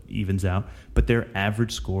 and so it evens out. But their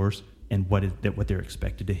average scores and what they're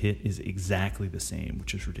expected to hit is exactly the same,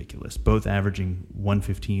 which is ridiculous. Both averaging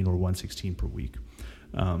 115 or 116 per week.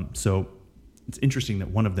 So it's interesting that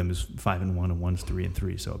one of them is 5-1 and one's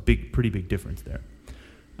 3-3. So pretty big difference there.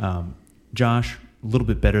 Josh, a little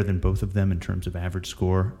bit better than both of them in terms of average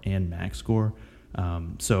score and max score.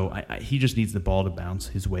 So he just needs the ball to bounce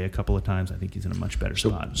his way a couple of times. I think he's in a much better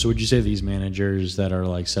spot. So would you say these managers that are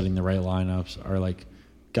like setting the right lineups are like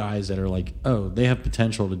guys that are like, oh, they have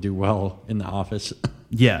potential to do well in the office?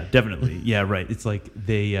 Yeah, definitely. Yeah, right. It's like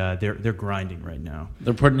they're grinding right now.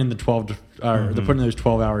 They're putting in the they're putting those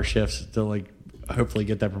 12-hour shifts to like hopefully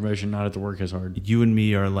get that promotion, not have to work as hard. You and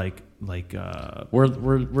me are like we're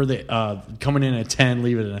the coming in at 10,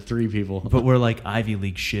 leaving at 3 people. But we're like Ivy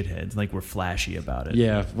League shitheads. Like we're flashy about it.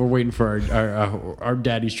 Yeah, we're waiting for our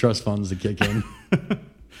daddy's trust funds to kick in.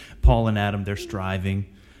 Paul and Adam, they're striving.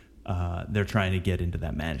 They're trying to get into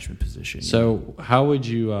that management position. So how would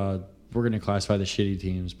you? We're going to classify the shitty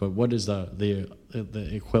teams, but what is the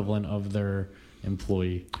equivalent of their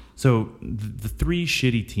employee? So the 3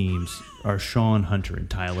 shitty teams are Sean, Hunter, and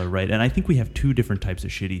Tyler, right? And I think we have 2 different types of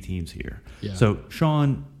shitty teams here. Yeah. So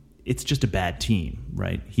Sean, it's just a bad team,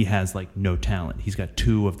 right? He has like no talent. He's got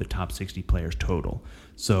 2 of the top 60 players total.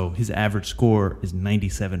 So his average score is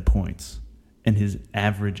 97 points, and his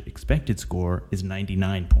average expected score is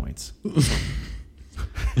 99 points.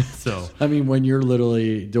 So I mean, when you're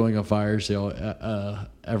literally doing a fire sale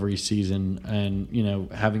every season, and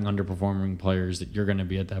having underperforming players, that you're going to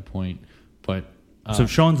be at that point. But so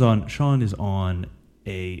Sean is on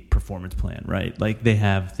a performance plan, right? Like they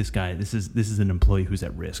have this guy. This is an employee who's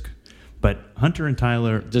at risk. But Hunter and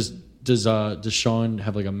Tyler, does Sean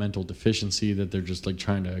have like a mental deficiency that they're just like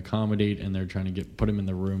trying to accommodate, and they're trying to put him in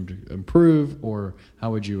the room to improve, or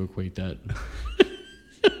how would you equate that?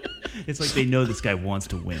 It's like they know this guy wants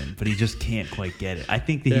to win, but he just can't quite get it. I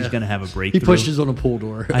think that he's going to have a breakthrough. He pushes on a pool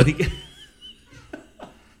door. I think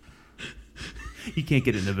he can't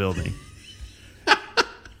get in the building.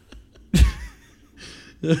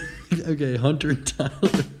 Okay, Hunter and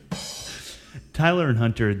Tyler. Tyler and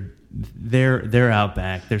Hunter, they're out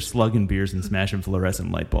back. They're slugging beers and smashing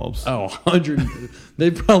fluorescent light bulbs. Oh, 100. They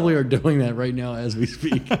probably are doing that right now as we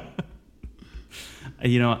speak.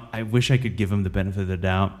 I wish I could give them the benefit of the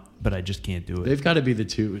doubt, but I just can't do it. They've got to be the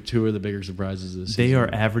two of the bigger surprises this season. They are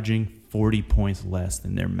averaging 40 points less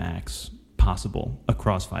than their max possible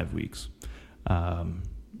across 5 weeks. 2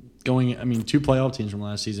 playoff teams from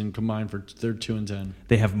last season combined they're 2-10.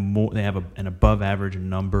 They have more. They have an above average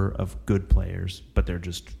number of good players, but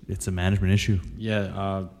it's a management issue.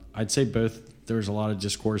 Yeah, I'd say both. There's a lot of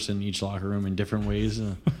discourse in each locker room in different ways.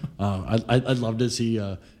 I'd love to see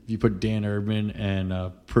if you put Dan Erdman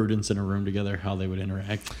and Prudence in a room together, how they would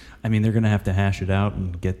interact. I mean, they're going to have to hash it out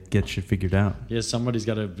and get shit figured out. Yeah, somebody's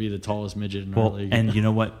got to be the tallest midget in our league. And you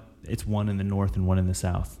know what? It's one in the north and one in the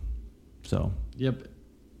south. So yep, a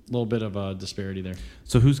little bit of disparity there.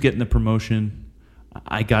 So who's getting the promotion?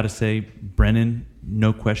 I got to say, Brennan,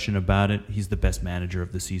 no question about it. He's the best manager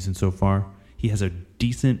of the season so far. He has a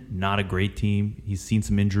decent, not a great team. He's seen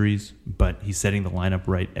some injuries, but he's setting the lineup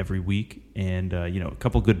right every week. And, a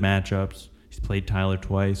couple good matchups. He's played Tyler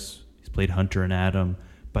twice. He's played Hunter and Adam,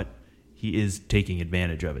 but he is taking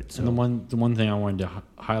advantage of it. So. And the one thing I wanted to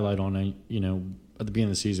highlight on, at the beginning of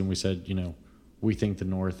the season, we said, we think the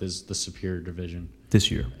North is the superior division.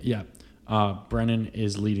 This year. Yeah. Brennan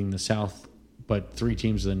is leading the South, but 3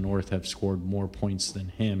 teams in the North have scored more points than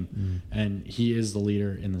him, and he is the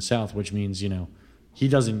leader in the South, which means he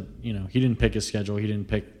doesn't he didn't pick his schedule, he didn't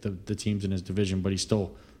pick the teams in his division, but he's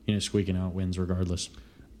still squeaking out wins regardless.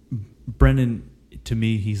 Brennan, to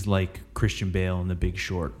me, he's like Christian Bale in The Big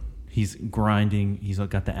Short. He's grinding. He's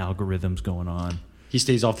got the algorithms going on. He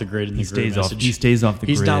stays off the grid in the grid message. He stays off the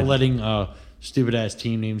grid. He's not letting stupid ass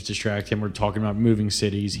team names distract him or talking about moving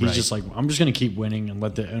cities. He's just like, I'm just going to keep winning and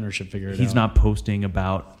let the ownership figure it out. He's not posting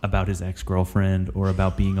about his ex-girlfriend or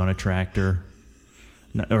about being on a tractor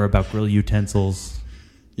or about grill utensils.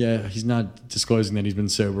 Yeah, he's not disclosing that he's been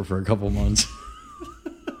sober for a couple months.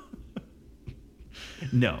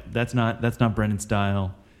 No, that's not Brennan's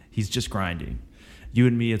style. He's just grinding. You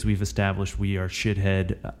and me, as we've established, we are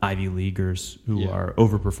shithead Ivy Leaguers who are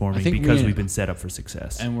overperforming because we've been set up for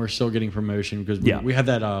success. And we're still getting promotion because we have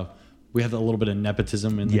that we have a little bit of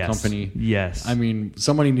nepotism in the company. Yes. I mean,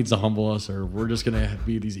 somebody needs to humble us, or we're just going to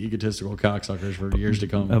be these egotistical cocksuckers for years to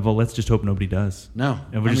come. Well, let's just hope nobody does. No.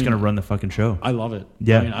 And we're just going to run the fucking show. I love it.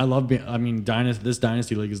 Yeah. This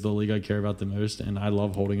Dynasty League is the league I care about the most, and I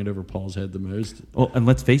love holding it over Paul's head the most. Well, and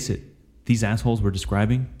let's face it, these assholes we're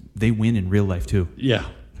describing, they win in real life too. Yeah.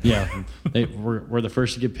 Yeah, we're the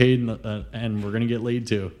first to get paid, and we're going to get laid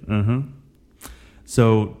too.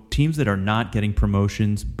 So teams that are not getting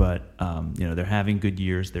promotions, but they're having good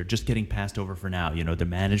years, they're just getting passed over for now. The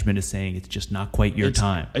management is saying it's just not quite your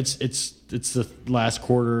time. It's the last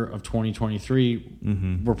quarter of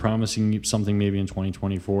 2023. We're promising you something maybe in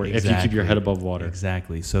 2024 if you keep your head above water.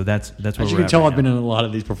 Exactly. So that's where as you can tell, I've been in a lot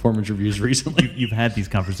of these performance reviews recently. You've had these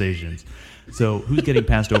conversations. So who's getting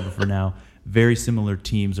passed over for now? Very similar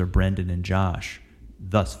teams are Brendan and Josh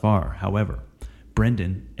thus far. However,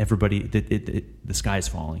 Brendan, everybody, the sky's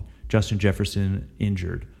falling. Justin Jefferson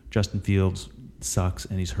injured. Justin Fields sucks,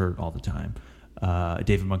 and he's hurt all the time.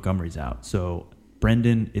 David Montgomery's out. So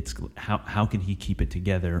Brendan, it's how can he keep it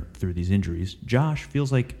together through these injuries? Josh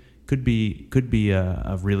feels like could be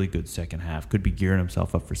a really good second half. Could be gearing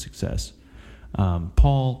himself up for success.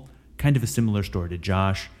 Paul, kind of a similar story to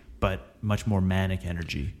Josh, but much more manic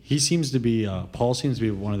energy. He seems to be Paul seems to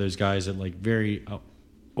be one of those guys that like very.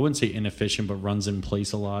 I wouldn't say inefficient, but runs in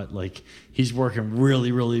place a lot. Like he's working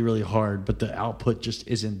really, really, really hard, but the output just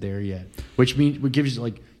isn't there yet. Which gives you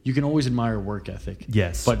like you can always admire work ethic.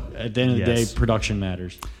 Yes, but at the end of the day, production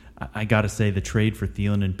matters. I got to say the trade for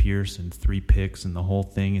Thielen and Pierce and 3 picks and the whole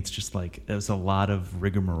thing. It's just like there's a lot of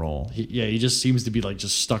rigmarole. He just seems to be like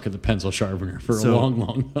just stuck at the pencil sharpener for a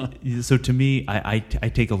long time. So to me, I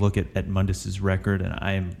take a look at Mundus's record, and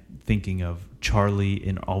I am thinking of Charlie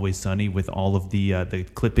in Always Sunny with all of the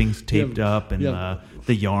clippings taped up and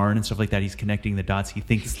the yarn and stuff like that. He's connecting the dots. He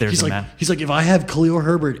thinks there's he's like, if I have Khalil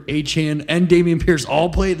Herbert, Achane, and Damian Pierce all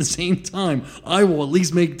play at the same time, I will at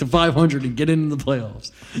least make it to 500 and get into the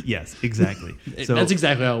playoffs. Yes, exactly. So that's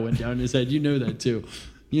exactly how it went down in his head. You know that too.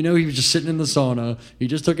 He was just sitting in the sauna. He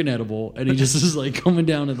just took an edible, and he just is like coming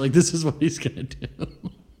down and like, this is what he's gonna do.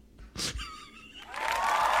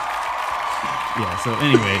 Yeah, so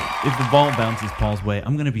anyway, if the ball bounces Paul's way,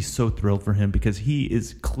 I'm going to be so thrilled for him because he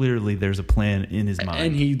is clearly, there's a plan in his mind.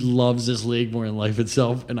 And he loves this league more than life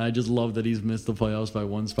itself, and I just love that he's missed the playoffs by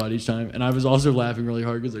one spot each time. And I was also laughing really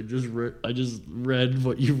hard because I just read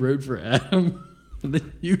what you wrote for Adam, and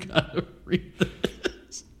then you got to read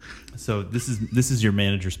this. So this is your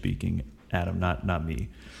manager speaking, Adam, not me.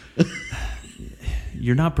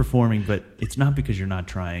 You're not performing, but it's not because you're not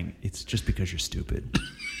trying. It's just because you're stupid.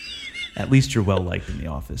 At least you're well liked in the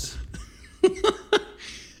office.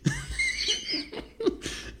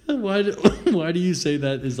 Why do you say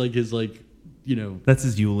that is like his That's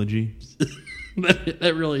his eulogy.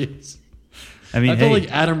 that really is. I mean, I feel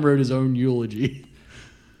like Adam wrote his own eulogy.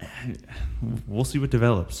 We'll see what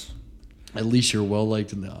develops. At least you're well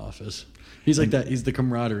liked in the office. He's like that. He's the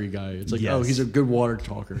camaraderie guy. It's like, oh, he's a good water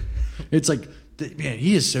talker. It's like, man,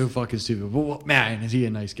 he is so fucking stupid. But man, is he a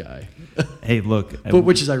nice guy? Hey, look. But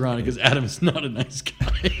which is ironic because Adam is not a nice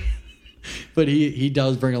guy. But he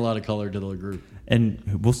does bring a lot of color to the group.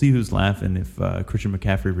 And we'll see who's laughing if Christian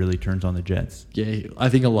McCaffrey really turns on the Jets. Yeah, I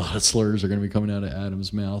think a lot of slurs are going to be coming out of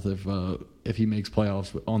Adam's mouth if he makes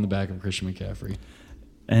playoffs on the back of Christian McCaffrey.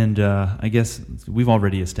 And I guess we've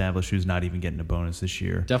already established who's not even getting a bonus this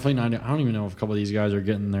year. Definitely not. I don't even know if a couple of these guys are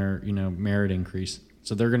getting their merit increase.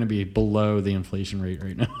 So they're going to be below the inflation rate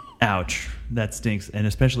right now. Ouch. That stinks. And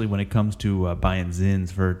especially when it comes to buying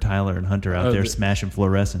Zins for Tyler and Hunter out there smashing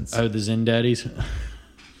fluorescents. Oh, the Zin daddies?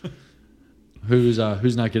 Who's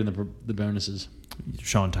not getting the bonuses?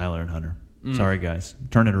 Sean, Tyler, and Hunter. Sorry, guys.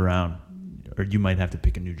 Turn it around, or you might have to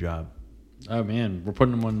pick a new job. Oh, man. We're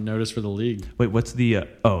putting them on notice for the league. Wait, what's the...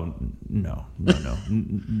 oh, no.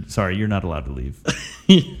 Sorry, you're not allowed to leave.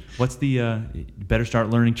 What's the... you better start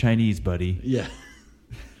learning Chinese, buddy. Yeah.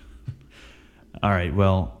 All right,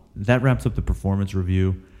 well, that wraps up the performance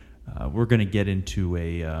review. We're going to get into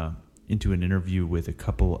an interview with a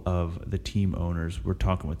couple of the team owners. We're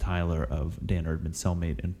talking with Tyler of Dan Erdman's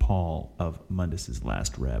cellmate and Paul of Mundus's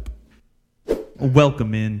Last Rep.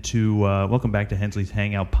 Welcome back to Hensley's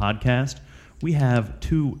Hangout podcast. We have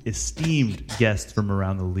 2 esteemed guests from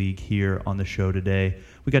around the league here on the show today.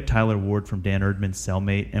 We got Tyler Ward from Dan Erdman's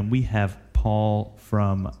cellmate, and we have Paul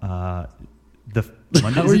from the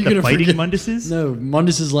Fighting Munduses? No,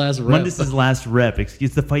 Mundus's Last Rep. Mundus's Last Rep.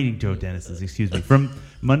 It's the Fighting Joe Dennis's, excuse me. From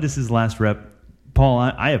Mundus's Last Rep. Paul,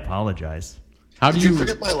 I apologize. Did you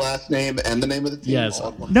forget my last name and the name of the team? Yes.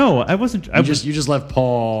 No, I wasn't. You just left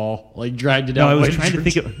Paul, dragged it out. No, I was trying to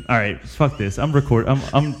think of... All right, fuck this. I'm recording.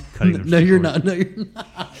 I'm cutting. No, you're not. No, you're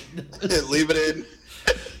not. Leave it in.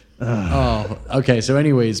 Oh, okay. So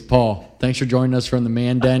anyways, Paul, thanks for joining us from the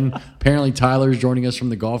Man Den. Apparently Tyler's joining us from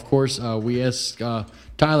the golf course. We asked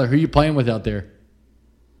Tyler, who are you playing with out there?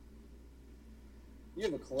 You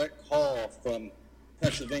have a collect call from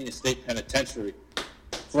Pennsylvania State Penitentiary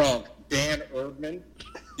from Dan Erdman.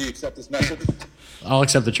 Do you accept this message? I'll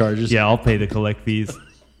accept the charges. Yeah, I'll pay the collect fees.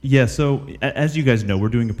 Yeah, so as you guys know, we're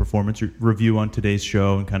doing a performance review on today's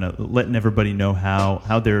show and kind of letting everybody know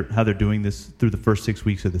how they're doing this through the first 6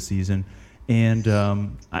 weeks of the season. And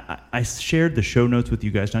I shared the show notes with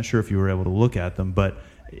you guys. Not sure if you were able to look at them, but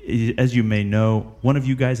as you may know, one of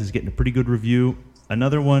you guys is getting a pretty good review,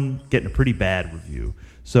 another one getting a pretty bad review.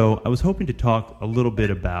 So I was hoping to talk a little bit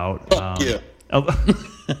about a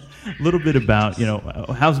little bit about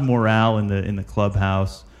how's morale in the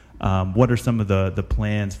clubhouse. What are some of the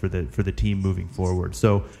plans for the team moving forward?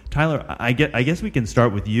 So, Tyler, I guess we can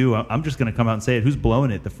start with you. I'm just going to come out and say it. Who's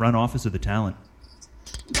blowing it, the front office or the talent?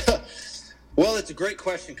 Well, it's a great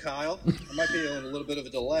question, Kyle. I might be on a little bit of a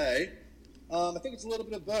delay. I think it's a little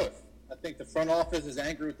bit of both. I think the front office is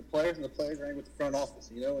angry with the players, and the players are angry with the front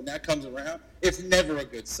office. When that comes around, it's never a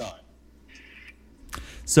good sign.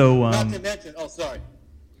 So, not to mention, sorry.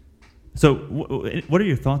 So, what are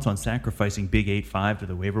your thoughts on sacrificing Big 8-5 to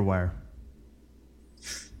the waiver wire?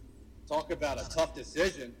 Talk about a tough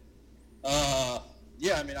decision.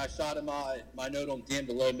 Yeah, I mean, I shot him my note on DM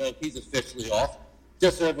to low milk. He's officially off.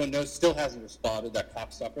 Just so everyone knows, still hasn't responded, that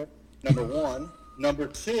cocksucker. Number one. Number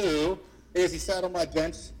two is he sat on my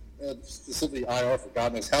bench, specifically IR for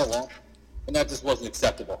God knows how long, and that just wasn't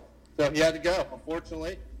acceptable. So he had to go,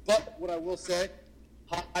 unfortunately. But what I will say,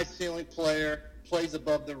 high-ceiling player, plays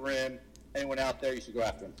above the rim. Anyone out there, you should go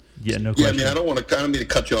after him. Yeah, no question. Yeah, I mean, I don't mean to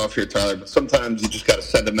cut you off here, Tyler, but sometimes you just got to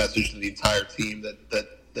send a message to the entire team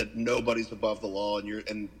that nobody's above the law,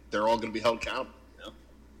 and they're all going to be held accountable.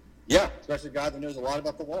 Yeah, especially a guy that knows a lot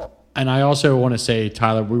about the law. And I also want to say,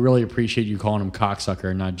 Tyler, we really appreciate you calling him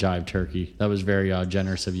cocksucker and not jive turkey. That was very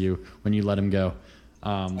generous of you when you let him go.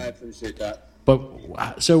 I appreciate that.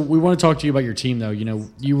 But so we want to talk to you about your team, though.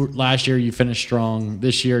 Last year you finished strong.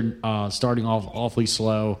 This year, starting off awfully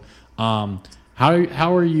slow. How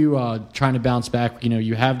are you trying to bounce back?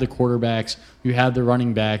 You have the quarterbacks, you have the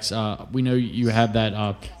running backs. We know you have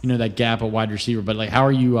that that gap at wide receiver. But how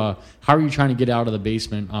are you trying to get out of the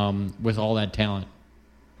basement with all that talent?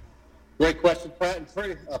 Great question, Pat, and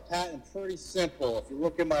pretty simple. If you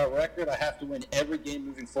look at my record, I have to win every game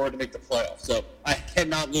moving forward to make the playoffs. So I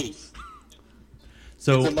cannot lose.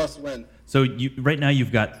 So it's a must-win. So right now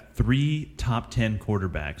you've got 3 top 10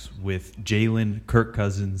 quarterbacks with Jalen, Kirk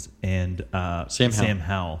Cousins, and Sam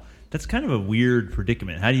Howell. That's kind of a weird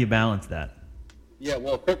predicament. How do you balance that? Yeah,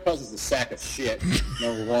 well, Kirk Cousins is a sack of shit,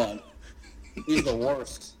 number one. He's the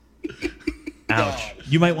worst. Ouch.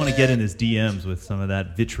 You might want to get in his DMs with some of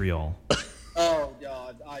that vitriol. Oh,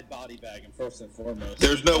 God, I'd body bag him first and foremost.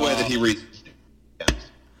 There's no way that he reads.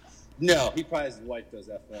 No, he probably his wife does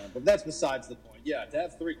that for him. But that's besides the point. Yeah, to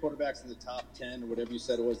have 3 quarterbacks in the top 10 or whatever you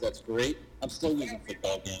said it was, that's great. I'm still losing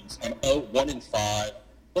football games. I'm 1-5.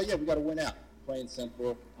 But, yeah, we got to win out. Plain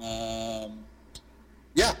simple.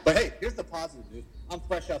 Yeah, but, hey, here's the positive news. I'm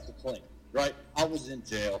fresh out the clink, right? I was in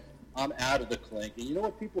jail. I'm out of the clink. And you know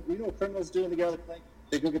what criminals do when they get out of the clink?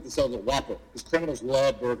 They go get themselves a Whopper. Because criminals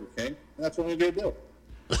love Burger King. And that's what we're going to do.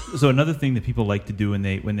 So another thing that people like to do when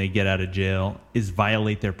they get out of jail is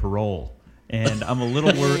violate their parole. And I'm a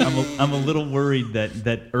little worried. I'm a little worried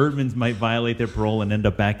that Erdmans might violate their parole and end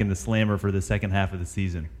up back in the slammer for the second half of the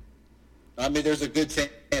season. I mean, there's a good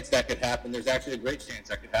chance that could happen. There's actually a great chance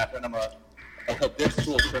that could happen. I'm a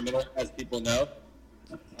habitual criminal, as people know.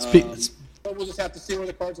 But we'll just have to see where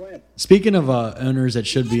the cards land. Speaking of owners that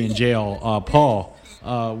should be in jail, Paul,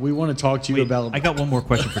 we want to talk to you about. I got one more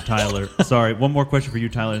question for Tyler. Sorry, one more question for you,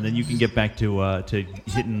 Tyler, and then you can get back to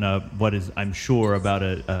hitting what is, I'm sure, about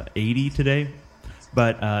a 80 today.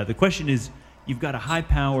 But the question is, you've got a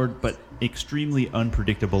high-powered but extremely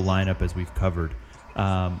unpredictable lineup, as we've covered.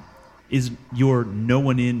 Is your no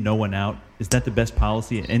one in, no one out, is that the best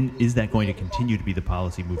policy, and is that going to continue to be the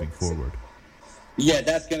policy moving forward? Yeah,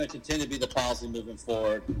 that's going to continue to be the policy moving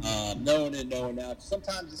forward. No one in, no one out.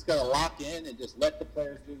 Sometimes you just got to lock in and just let the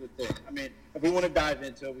players do the thing. I mean, if we want to dive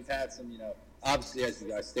into it, we've had some, obviously, as you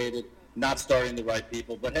guys stated, not starting the right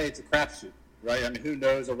people. But, hey, it's a crapshoot, right? I mean, who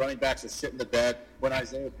knows? Our running backs are shit in the bed. When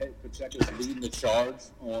Isaiah Pacheco is leading the charge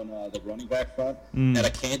on the running back front at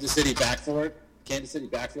a Kansas City backfield,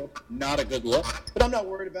 not a good look. But I'm not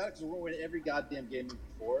worried about it because we're winning every goddamn game moving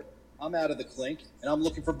forward. I'm out of the clink, and I'm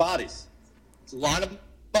looking for bodies. So line them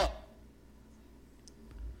up.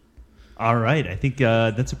 All right. I think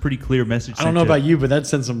that's a pretty clear message. I don't know about you, but that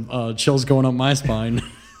sent some chills going up my spine.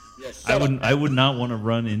 Yeah, I would not want to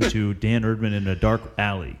run into Dan Erdman in a dark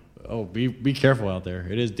alley. Oh, be careful out there.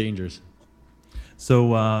 It is dangerous.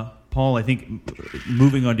 So, Paul, I think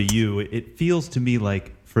moving on to you, it feels to me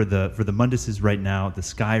like for the Mundases right now, the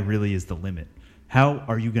sky really is the limit. How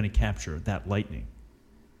are you going to capture that lightning?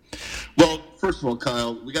 Well, first of all,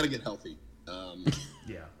 Kyle, we got to get healthy.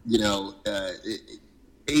 Yeah. You know,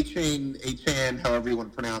 A-Chain, however you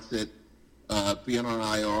want to pronounce it, being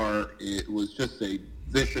on IR, it was just a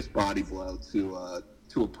vicious body blow to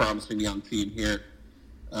a promising young team here.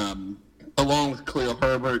 Along with Khalil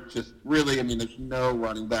Herbert, just really, I mean, there's no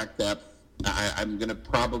running back depth. I'm going to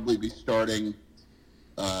probably be starting,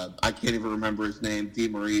 I can't even remember his name,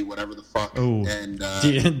 DeMarie, whatever the fuck. Oh, and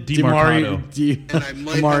DeMarcado.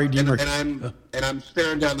 And I'm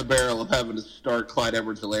staring down the barrel of having to start Clyde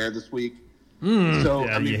Edwards-Helaire this week. So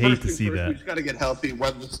yeah, I mean, you hate to see that. We just got to get healthy,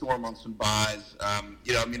 weather the storm on some buys.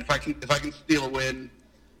 You know, I mean, if I can steal a win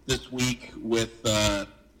this week with Adam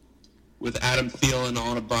Thielen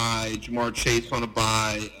on a bye, Jamar Chase on a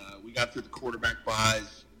bye, we got through the quarterback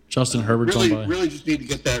buys. Justin Herbert's really, on bye. Really just need to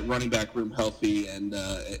get that running back room healthy and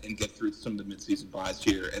get through some of the midseason buys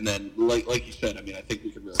here. And then, like you said, I mean, I think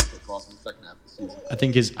we could really kick off in the second half of the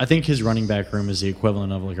season. I think his running back room is the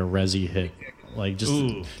equivalent of like a resi hit. Like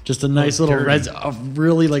just a nice little a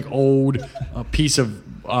really like old piece of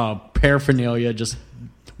paraphernalia. Just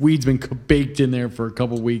weeds been baked in there for a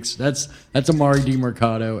couple weeks. That's Amari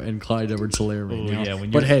DiMercado and Clyde Edwards-Helaire right now. Yeah,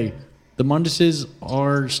 but hey, the Mundises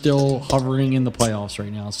are still hovering in the playoffs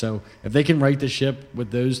right now. So if they can right the ship with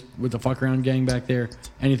the fuck around gang back there,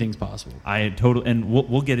 anything's possible. And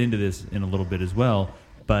we'll get into this in a little bit as well.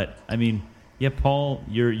 But I mean, yeah, Paul,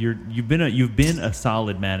 you've been a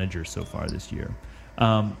solid manager so far this year.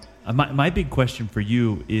 My big question for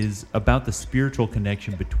you is about the spiritual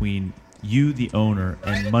connection between you, the owner,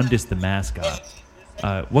 and Mundis, the mascot.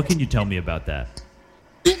 What can you tell me about that?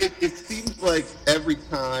 It seems like every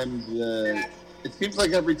time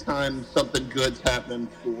something good's happening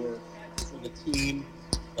for the team,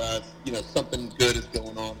 you know, something good is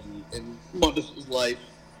going on in Mundis' life,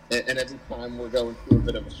 and every time we're going through a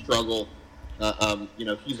bit of a struggle, you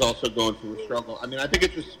know, he's also going through a struggle. I mean, I think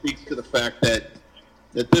it just speaks to the fact that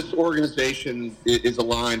this organization is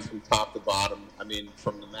aligned from top to bottom. I mean,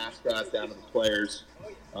 from the mascot down to the players.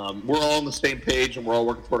 We're all on the same page, and we're all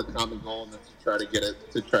working toward a common goal, and that's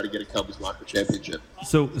to try to get a Cubs Locker championship.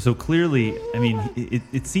 So clearly, I mean,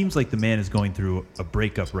 it seems like the man is going through a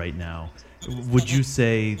breakup right now. Would you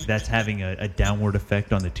say that's having a downward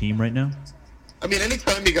effect on the team right now? I mean,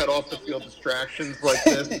 anytime you got off the field distractions like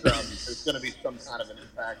this, there's going to be some kind of an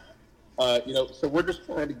impact. You know, so we're just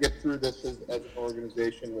trying to get through this as an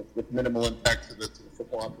organization with minimal impact to the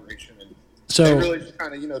football operation, and really just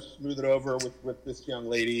kind of, you know, smooth it over with this young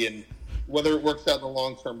lady, and whether it works out in the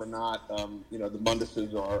long term or not, you know, the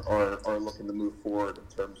Mundises are looking to move forward in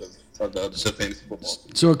terms of the fantasy football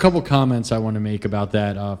season. So a couple comments I want to make about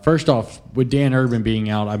that. First off, with Dan Urban being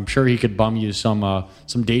out, I'm sure he could bum you some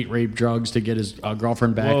date rape drugs to get his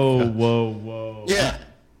girlfriend back. Whoa. Yeah.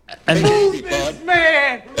 And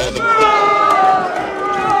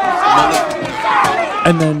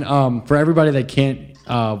then for everybody that can't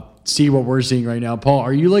see what we're seeing right now, Paul,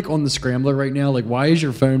 are you like on the scrambler right now? Like, why is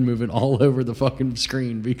your phone moving all over the fucking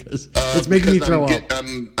screen? Because it's making me throw up.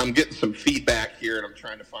 I'm getting some feedback here, and I'm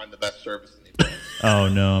trying to find the best service in the Oh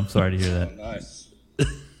no, I'm sorry to hear that. Nice.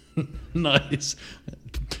 Nice.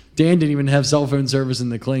 Dan didn't even have cell phone service in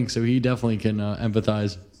the Clink, so he definitely can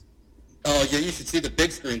empathize. Oh, yeah, you should see the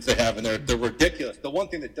big screens they have in there. They're ridiculous. The one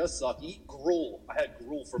thing that does suck, eat gruel. I had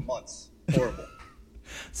gruel for months. Horrible.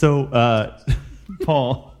 So,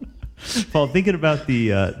 Paul, thinking about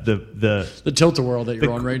the tilt-a-whirl that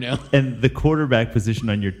you're on right now, and the quarterback position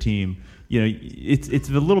on your team, you know, it's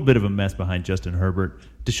a little bit of a mess behind Justin Herbert.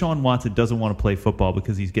 Deshaun Watson doesn't want to play football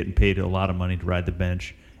because he's getting paid a lot of money to ride the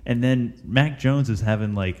bench, and then Mac Jones is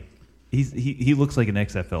having like he looks like an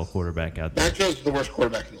XFL quarterback out there. Mac Jones is the worst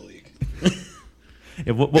quarterback in the league.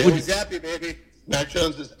 Yeah, what would you? Zappy, baby. Mac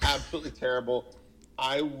Jones is absolutely terrible.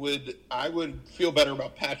 I would feel better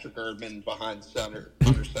about Patrick Erdman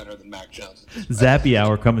under center than Mac Jones. Zappy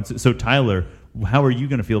hour coming. So Tyler, how are you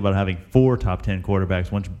going to feel about having 4 top 10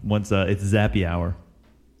 quarterbacks once it's Zappy hour?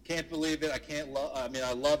 Can't believe it. I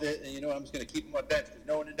love it, and you know what? I'm just going to keep him on my bench. There's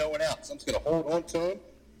no one else. I'm just going to hold on to him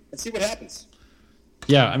and see what happens.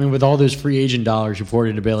 Yeah, I mean, with all those free agent dollars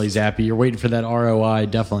reported to Bailey Zappi, you're waiting for that ROI,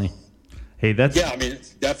 definitely. Hey, it's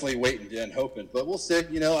definitely waiting and hoping, but we'll see.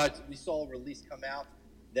 You know, we saw a release come out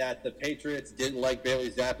that the Patriots didn't like Bailey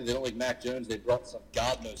Zappi. They don't like Mac Jones. They brought some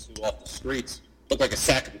God knows who off the streets. Looked like a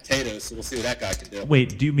sack of potatoes, so we'll see what that guy can do.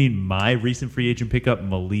 Wait, do you mean my recent free agent pickup,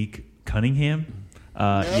 Malik Cunningham?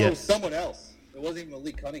 No, it was someone else. It wasn't even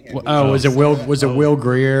Malik Cunningham. Was it Will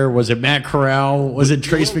Greer? Was it Matt Corral? Was it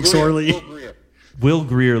Trace McSorley? Will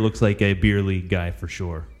Greer looks like a beer league guy for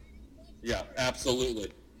sure. Yeah,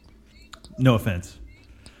 absolutely. No offense.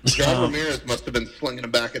 John Ramirez must have been slinging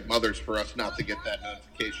them back at Mothers for us not to get that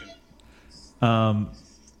notification.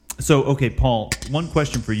 So, okay, Paul, one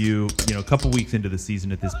question for you. You know, a couple weeks into the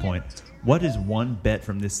season at this point, what is one bet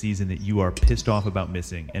from this season that you are pissed off about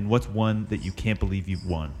missing? And what's one that you can't believe you've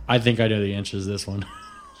won? I think I know the answer to this one.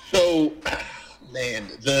 So, man,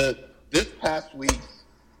 this past week,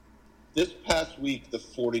 the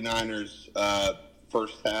 49ers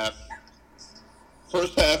first half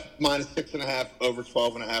minus 6.5 over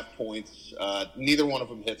 12.5 points. Neither one of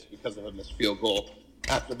them hits because of a missed field goal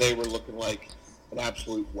after they were looking like an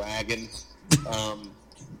absolute wagon.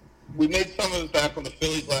 We made some of it back on the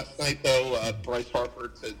Phillies last night, though. Bryce Harper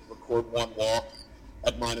to record one walk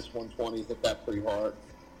at minus 120 hit that pretty hard.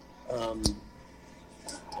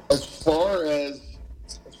 As far as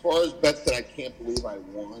bets that I can't believe I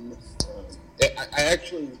won, I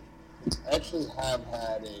actually have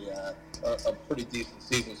had a pretty decent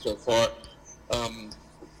season so far.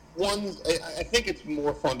 I think it's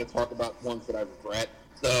more fun to talk about ones that I regret.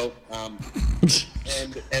 So,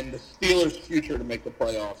 and the Steelers' future to make the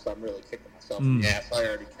playoffs, I'm really kicking myself in the ass. I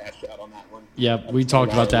already cashed out on that one. Yeah, we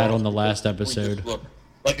talked about that on the last episode. We just look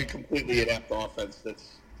like a completely inept offense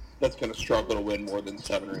that's going to struggle to win more than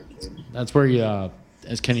 7 or 8 games. That's where you,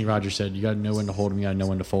 as Kenny Rogers said, you got to know when to hold him, you got to know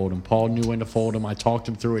when to fold him. Paul knew when to fold him. I talked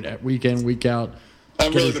him through it week in, week out.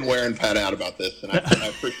 I've really been wearing Pat out about this, and I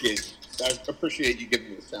appreciate you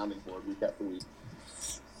giving me the sounding board week after week.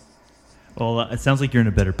 Well, it sounds like you're in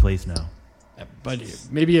a better place now. But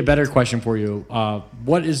maybe a better question for you: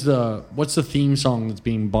 what's the theme song that's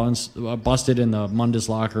being busted in the Mundus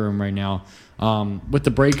locker room right now? With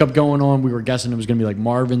the breakup going on, we were guessing it was going to be like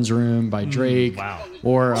Marvin's Room by Drake, wow,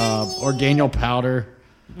 or Daniel Powder.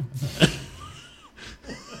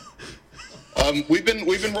 We've been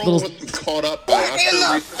rolling with some Caught Up by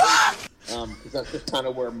Usher recently, because that's just kind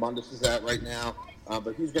of where Mundus is at right now.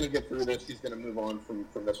 But he's going to get through this. He's going to move on from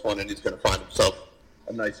this one, and he's going to find himself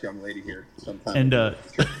a nice young lady here sometime.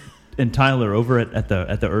 And Tyler, over at the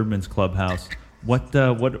Erdman's Clubhouse, what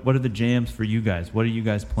are the jams for you guys? What are you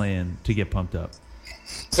guys playing to get pumped up?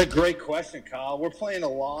 It's a great question, Kyle. We're playing a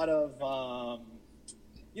lot of,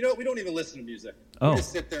 we don't even listen to music. We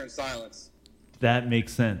just sit there in silence. That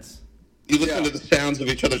makes sense. You listen to the sounds of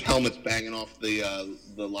each other's helmets banging off the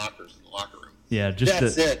lockers in the locker room. Yeah,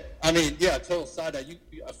 that's it. I mean, yeah, total side note.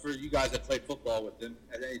 For you guys that played football with him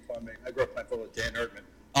at any time, I grew up playing football with Dan Erdman.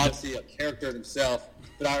 Obviously, a character himself.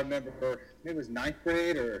 But I remember, maybe it was 9th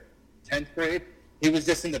grade or 10th grade. He was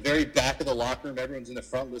just in the very back of the locker room. Everyone's in the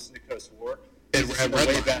front listening to Coach War. At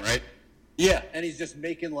Redline, right? Yeah, and he's just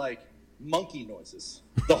making like monkey noises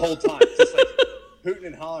the whole time, just like hooting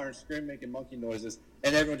and hollering, and screaming, making monkey noises,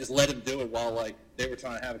 and everyone just let him do it while like they were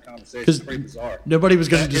trying to have a conversation. It's pretty bizarre. Nobody was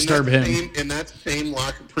going to disturb him. In that same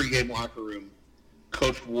pregame locker room,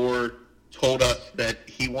 Coach Ward told us that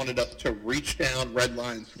he wanted us to reach down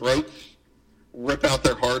Redline's throats, rip out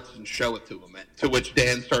their hearts, and show it to them. To which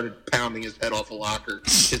Dan started pounding his head off a locker.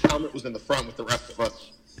 His helmet was in the front with the rest of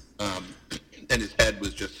us, and his head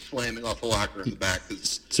was just slamming off a locker in the back.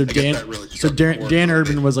 Dan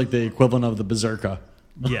Erdman was like the equivalent of the Berserker.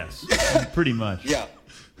 Yes, pretty much. Yeah,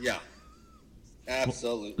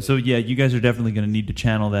 absolutely. So yeah, you guys are definitely going to need to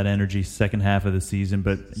channel that energy second half of the season.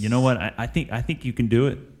 But you know what? I think you can do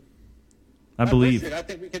it. I believe. I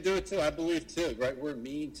think we can do it too. I believe too. Right, we're a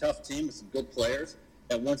mean, tough team with some good players.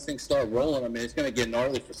 And once things start rolling, I mean, it's going to get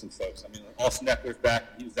gnarly for some folks. I mean, Austin Eckler's back.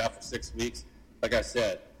 He was out for 6 weeks. Like I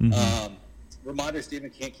said, reminder: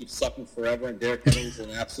 Stephen can't keep sucking forever, and Derrick Henry's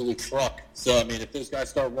an absolute truck. So I mean, if those guys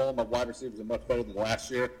start rolling, my wide receivers are much better than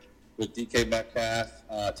last year with DK Metcalf,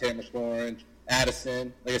 Terry McLaurin,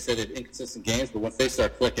 Addison. Like I said, they had inconsistent games, but once they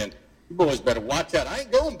start clicking, you boys better watch out. I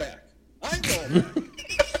ain't going back.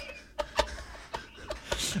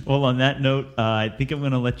 Well, on that note, I think I'm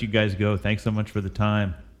going to let you guys go. Thanks so much for the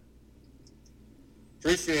time.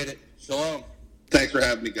 Appreciate it. Shalom. Thanks for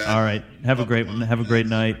having me, guys. All right. Have a great one. Have a great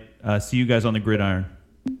night. See you guys on the gridiron.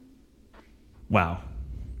 Wow.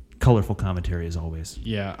 Colorful commentary as always.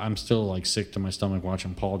 Yeah, I'm still like sick to my stomach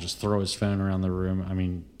watching Paul just throw his phone around the room. I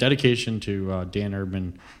mean, dedication to Dan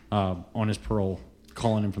Erdman on his parole,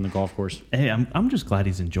 calling him from the golf course. Hey, I'm just glad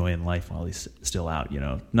he's enjoying life while he's still out. You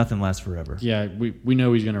know, nothing lasts forever. Yeah, we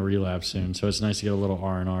know he's going to relapse soon, so it's nice to get a little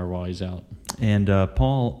R&R while he's out. And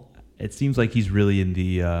Paul, it seems like he's really in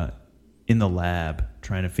the lab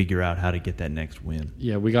trying to figure out how to get that next win.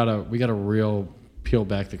 Yeah, we got a real peel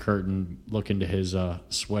back the curtain, look into his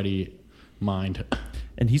sweaty mind.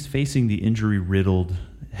 And he's facing the injury-riddled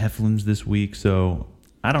Heflins this week, so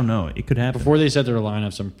I don't know. It could happen. Before they set their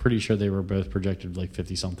lineups, I'm pretty sure they were both projected like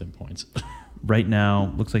 50-something points. Right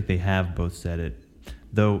now, looks like they have both said it.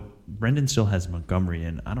 Though Brendan still has Montgomery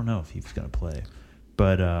in. I don't know if he's going to play.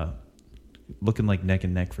 But looking like neck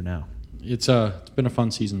and neck for now. It's been a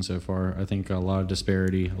fun season so far. I think a lot of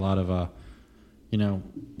disparity, a lot of a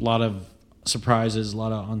lot of surprises, a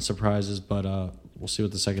lot of unsurprises, but we'll see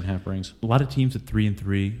what the second half brings. A lot of teams at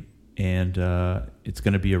 3-3, and it's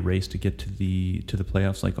going to be a race to get to the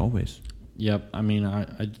playoffs like always. Yep. I mean,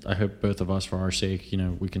 I hope both of us, for our sake,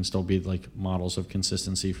 we can still be like models of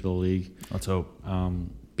consistency for the league. Let's hope.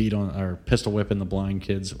 Beat on or pistol whipping the blind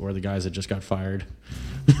kids or the guys that just got fired.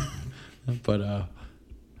 But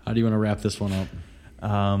how do you want to wrap this one up?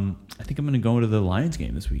 I think I'm going to go to the Lions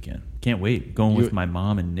game this weekend. Can't wait. Going with my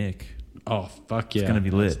mom and Nick. Oh, fuck yeah. It's going to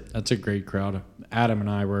be lit. That's a great crowd. Adam and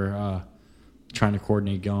I were trying to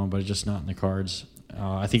coordinate going, but it's just not in the cards.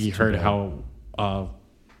 I think he heard how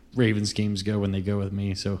Ravens games go when they go with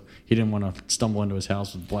me, so he didn't want to stumble into his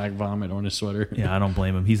house with black vomit on his sweater. Yeah, I don't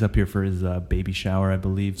blame him. He's up here for his baby shower, I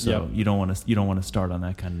believe, so Yep. you don't want to start on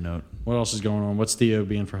that kind of note. What else is going on? What's Theo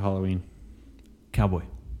being for Halloween? Cowboy.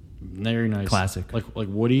 Very nice. Classic. Like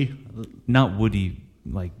Woody? Not Woody,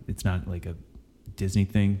 like it's not like a Disney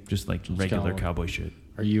thing, just like regular cowboy. cowboy shit.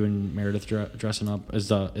 Are you and Meredith dressing up? Is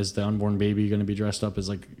the unborn baby going to be dressed up as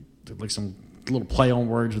like some little play on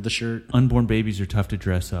words with the shirt? Unborn babies are tough to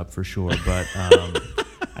dress up for sure, but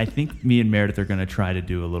I think me and Meredith are going to try to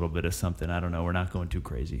do a little bit of something. I don't know. We're not going too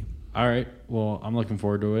crazy. All right. Well, I'm looking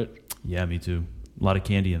forward to it. Yeah, me too. A lot of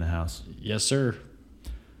candy in the house. Yes, sir.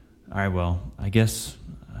 All right, well, I guess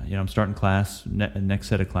I'm starting class. Next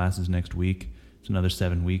set of classes next week. It's another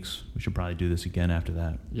 7 weeks. We should probably do this again after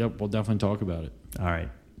that. Yep, we'll definitely talk about it. All right.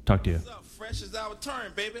 Talk to you. Fresh is our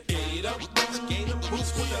turn, baby. Skate up,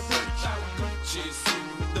 boots with the birch out Gucci,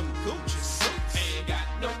 them Gucci suits. Ain't got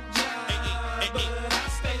no job, but I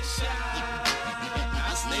stay shy.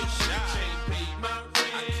 I stay shy. Can't pay my rent.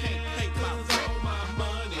 I can't pay my rent. All my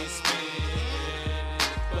money spent,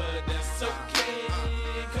 but that's okay,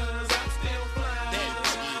 'cause I'm still fly.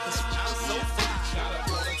 I'm so free. Got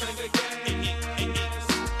a water tank again.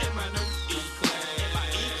 And my new E-class. My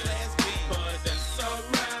E-class B, but that's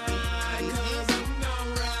alright.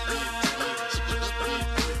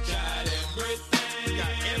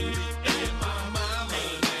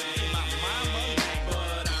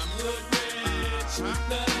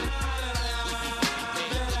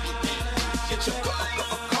 Get your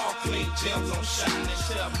car clean, gems on shine.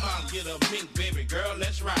 Tell mom, get a pink baby girl,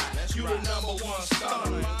 let's ride. You the number one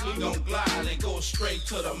stunner, we gon' glide and go straight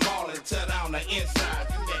to the mall and tear down the inside.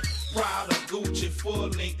 You that Prada, Gucci, full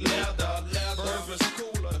length leather, Burberry's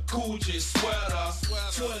cooler, Gucci sweater,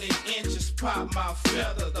 20 inches pop my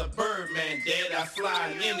feather. The Birdman dead, I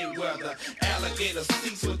fly in any weather. Alligator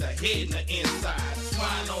seats with the head in the inside.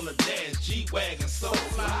 Swine on the dash, G-Wagon so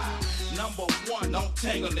fly. Number one, don't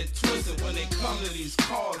tangle and twist it. When it comes to these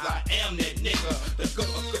cars, I am that nigga. The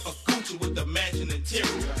Gucci with the matching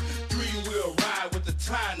interior. 3-wheel ride with the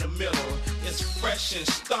tie in the middle. It's fresh and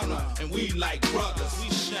stunner, and we like brothers. We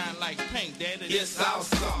shine like paint, daddy. It's our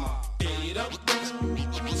summer. Get up, boots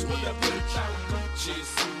with the birch out Gucci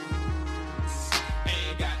suit.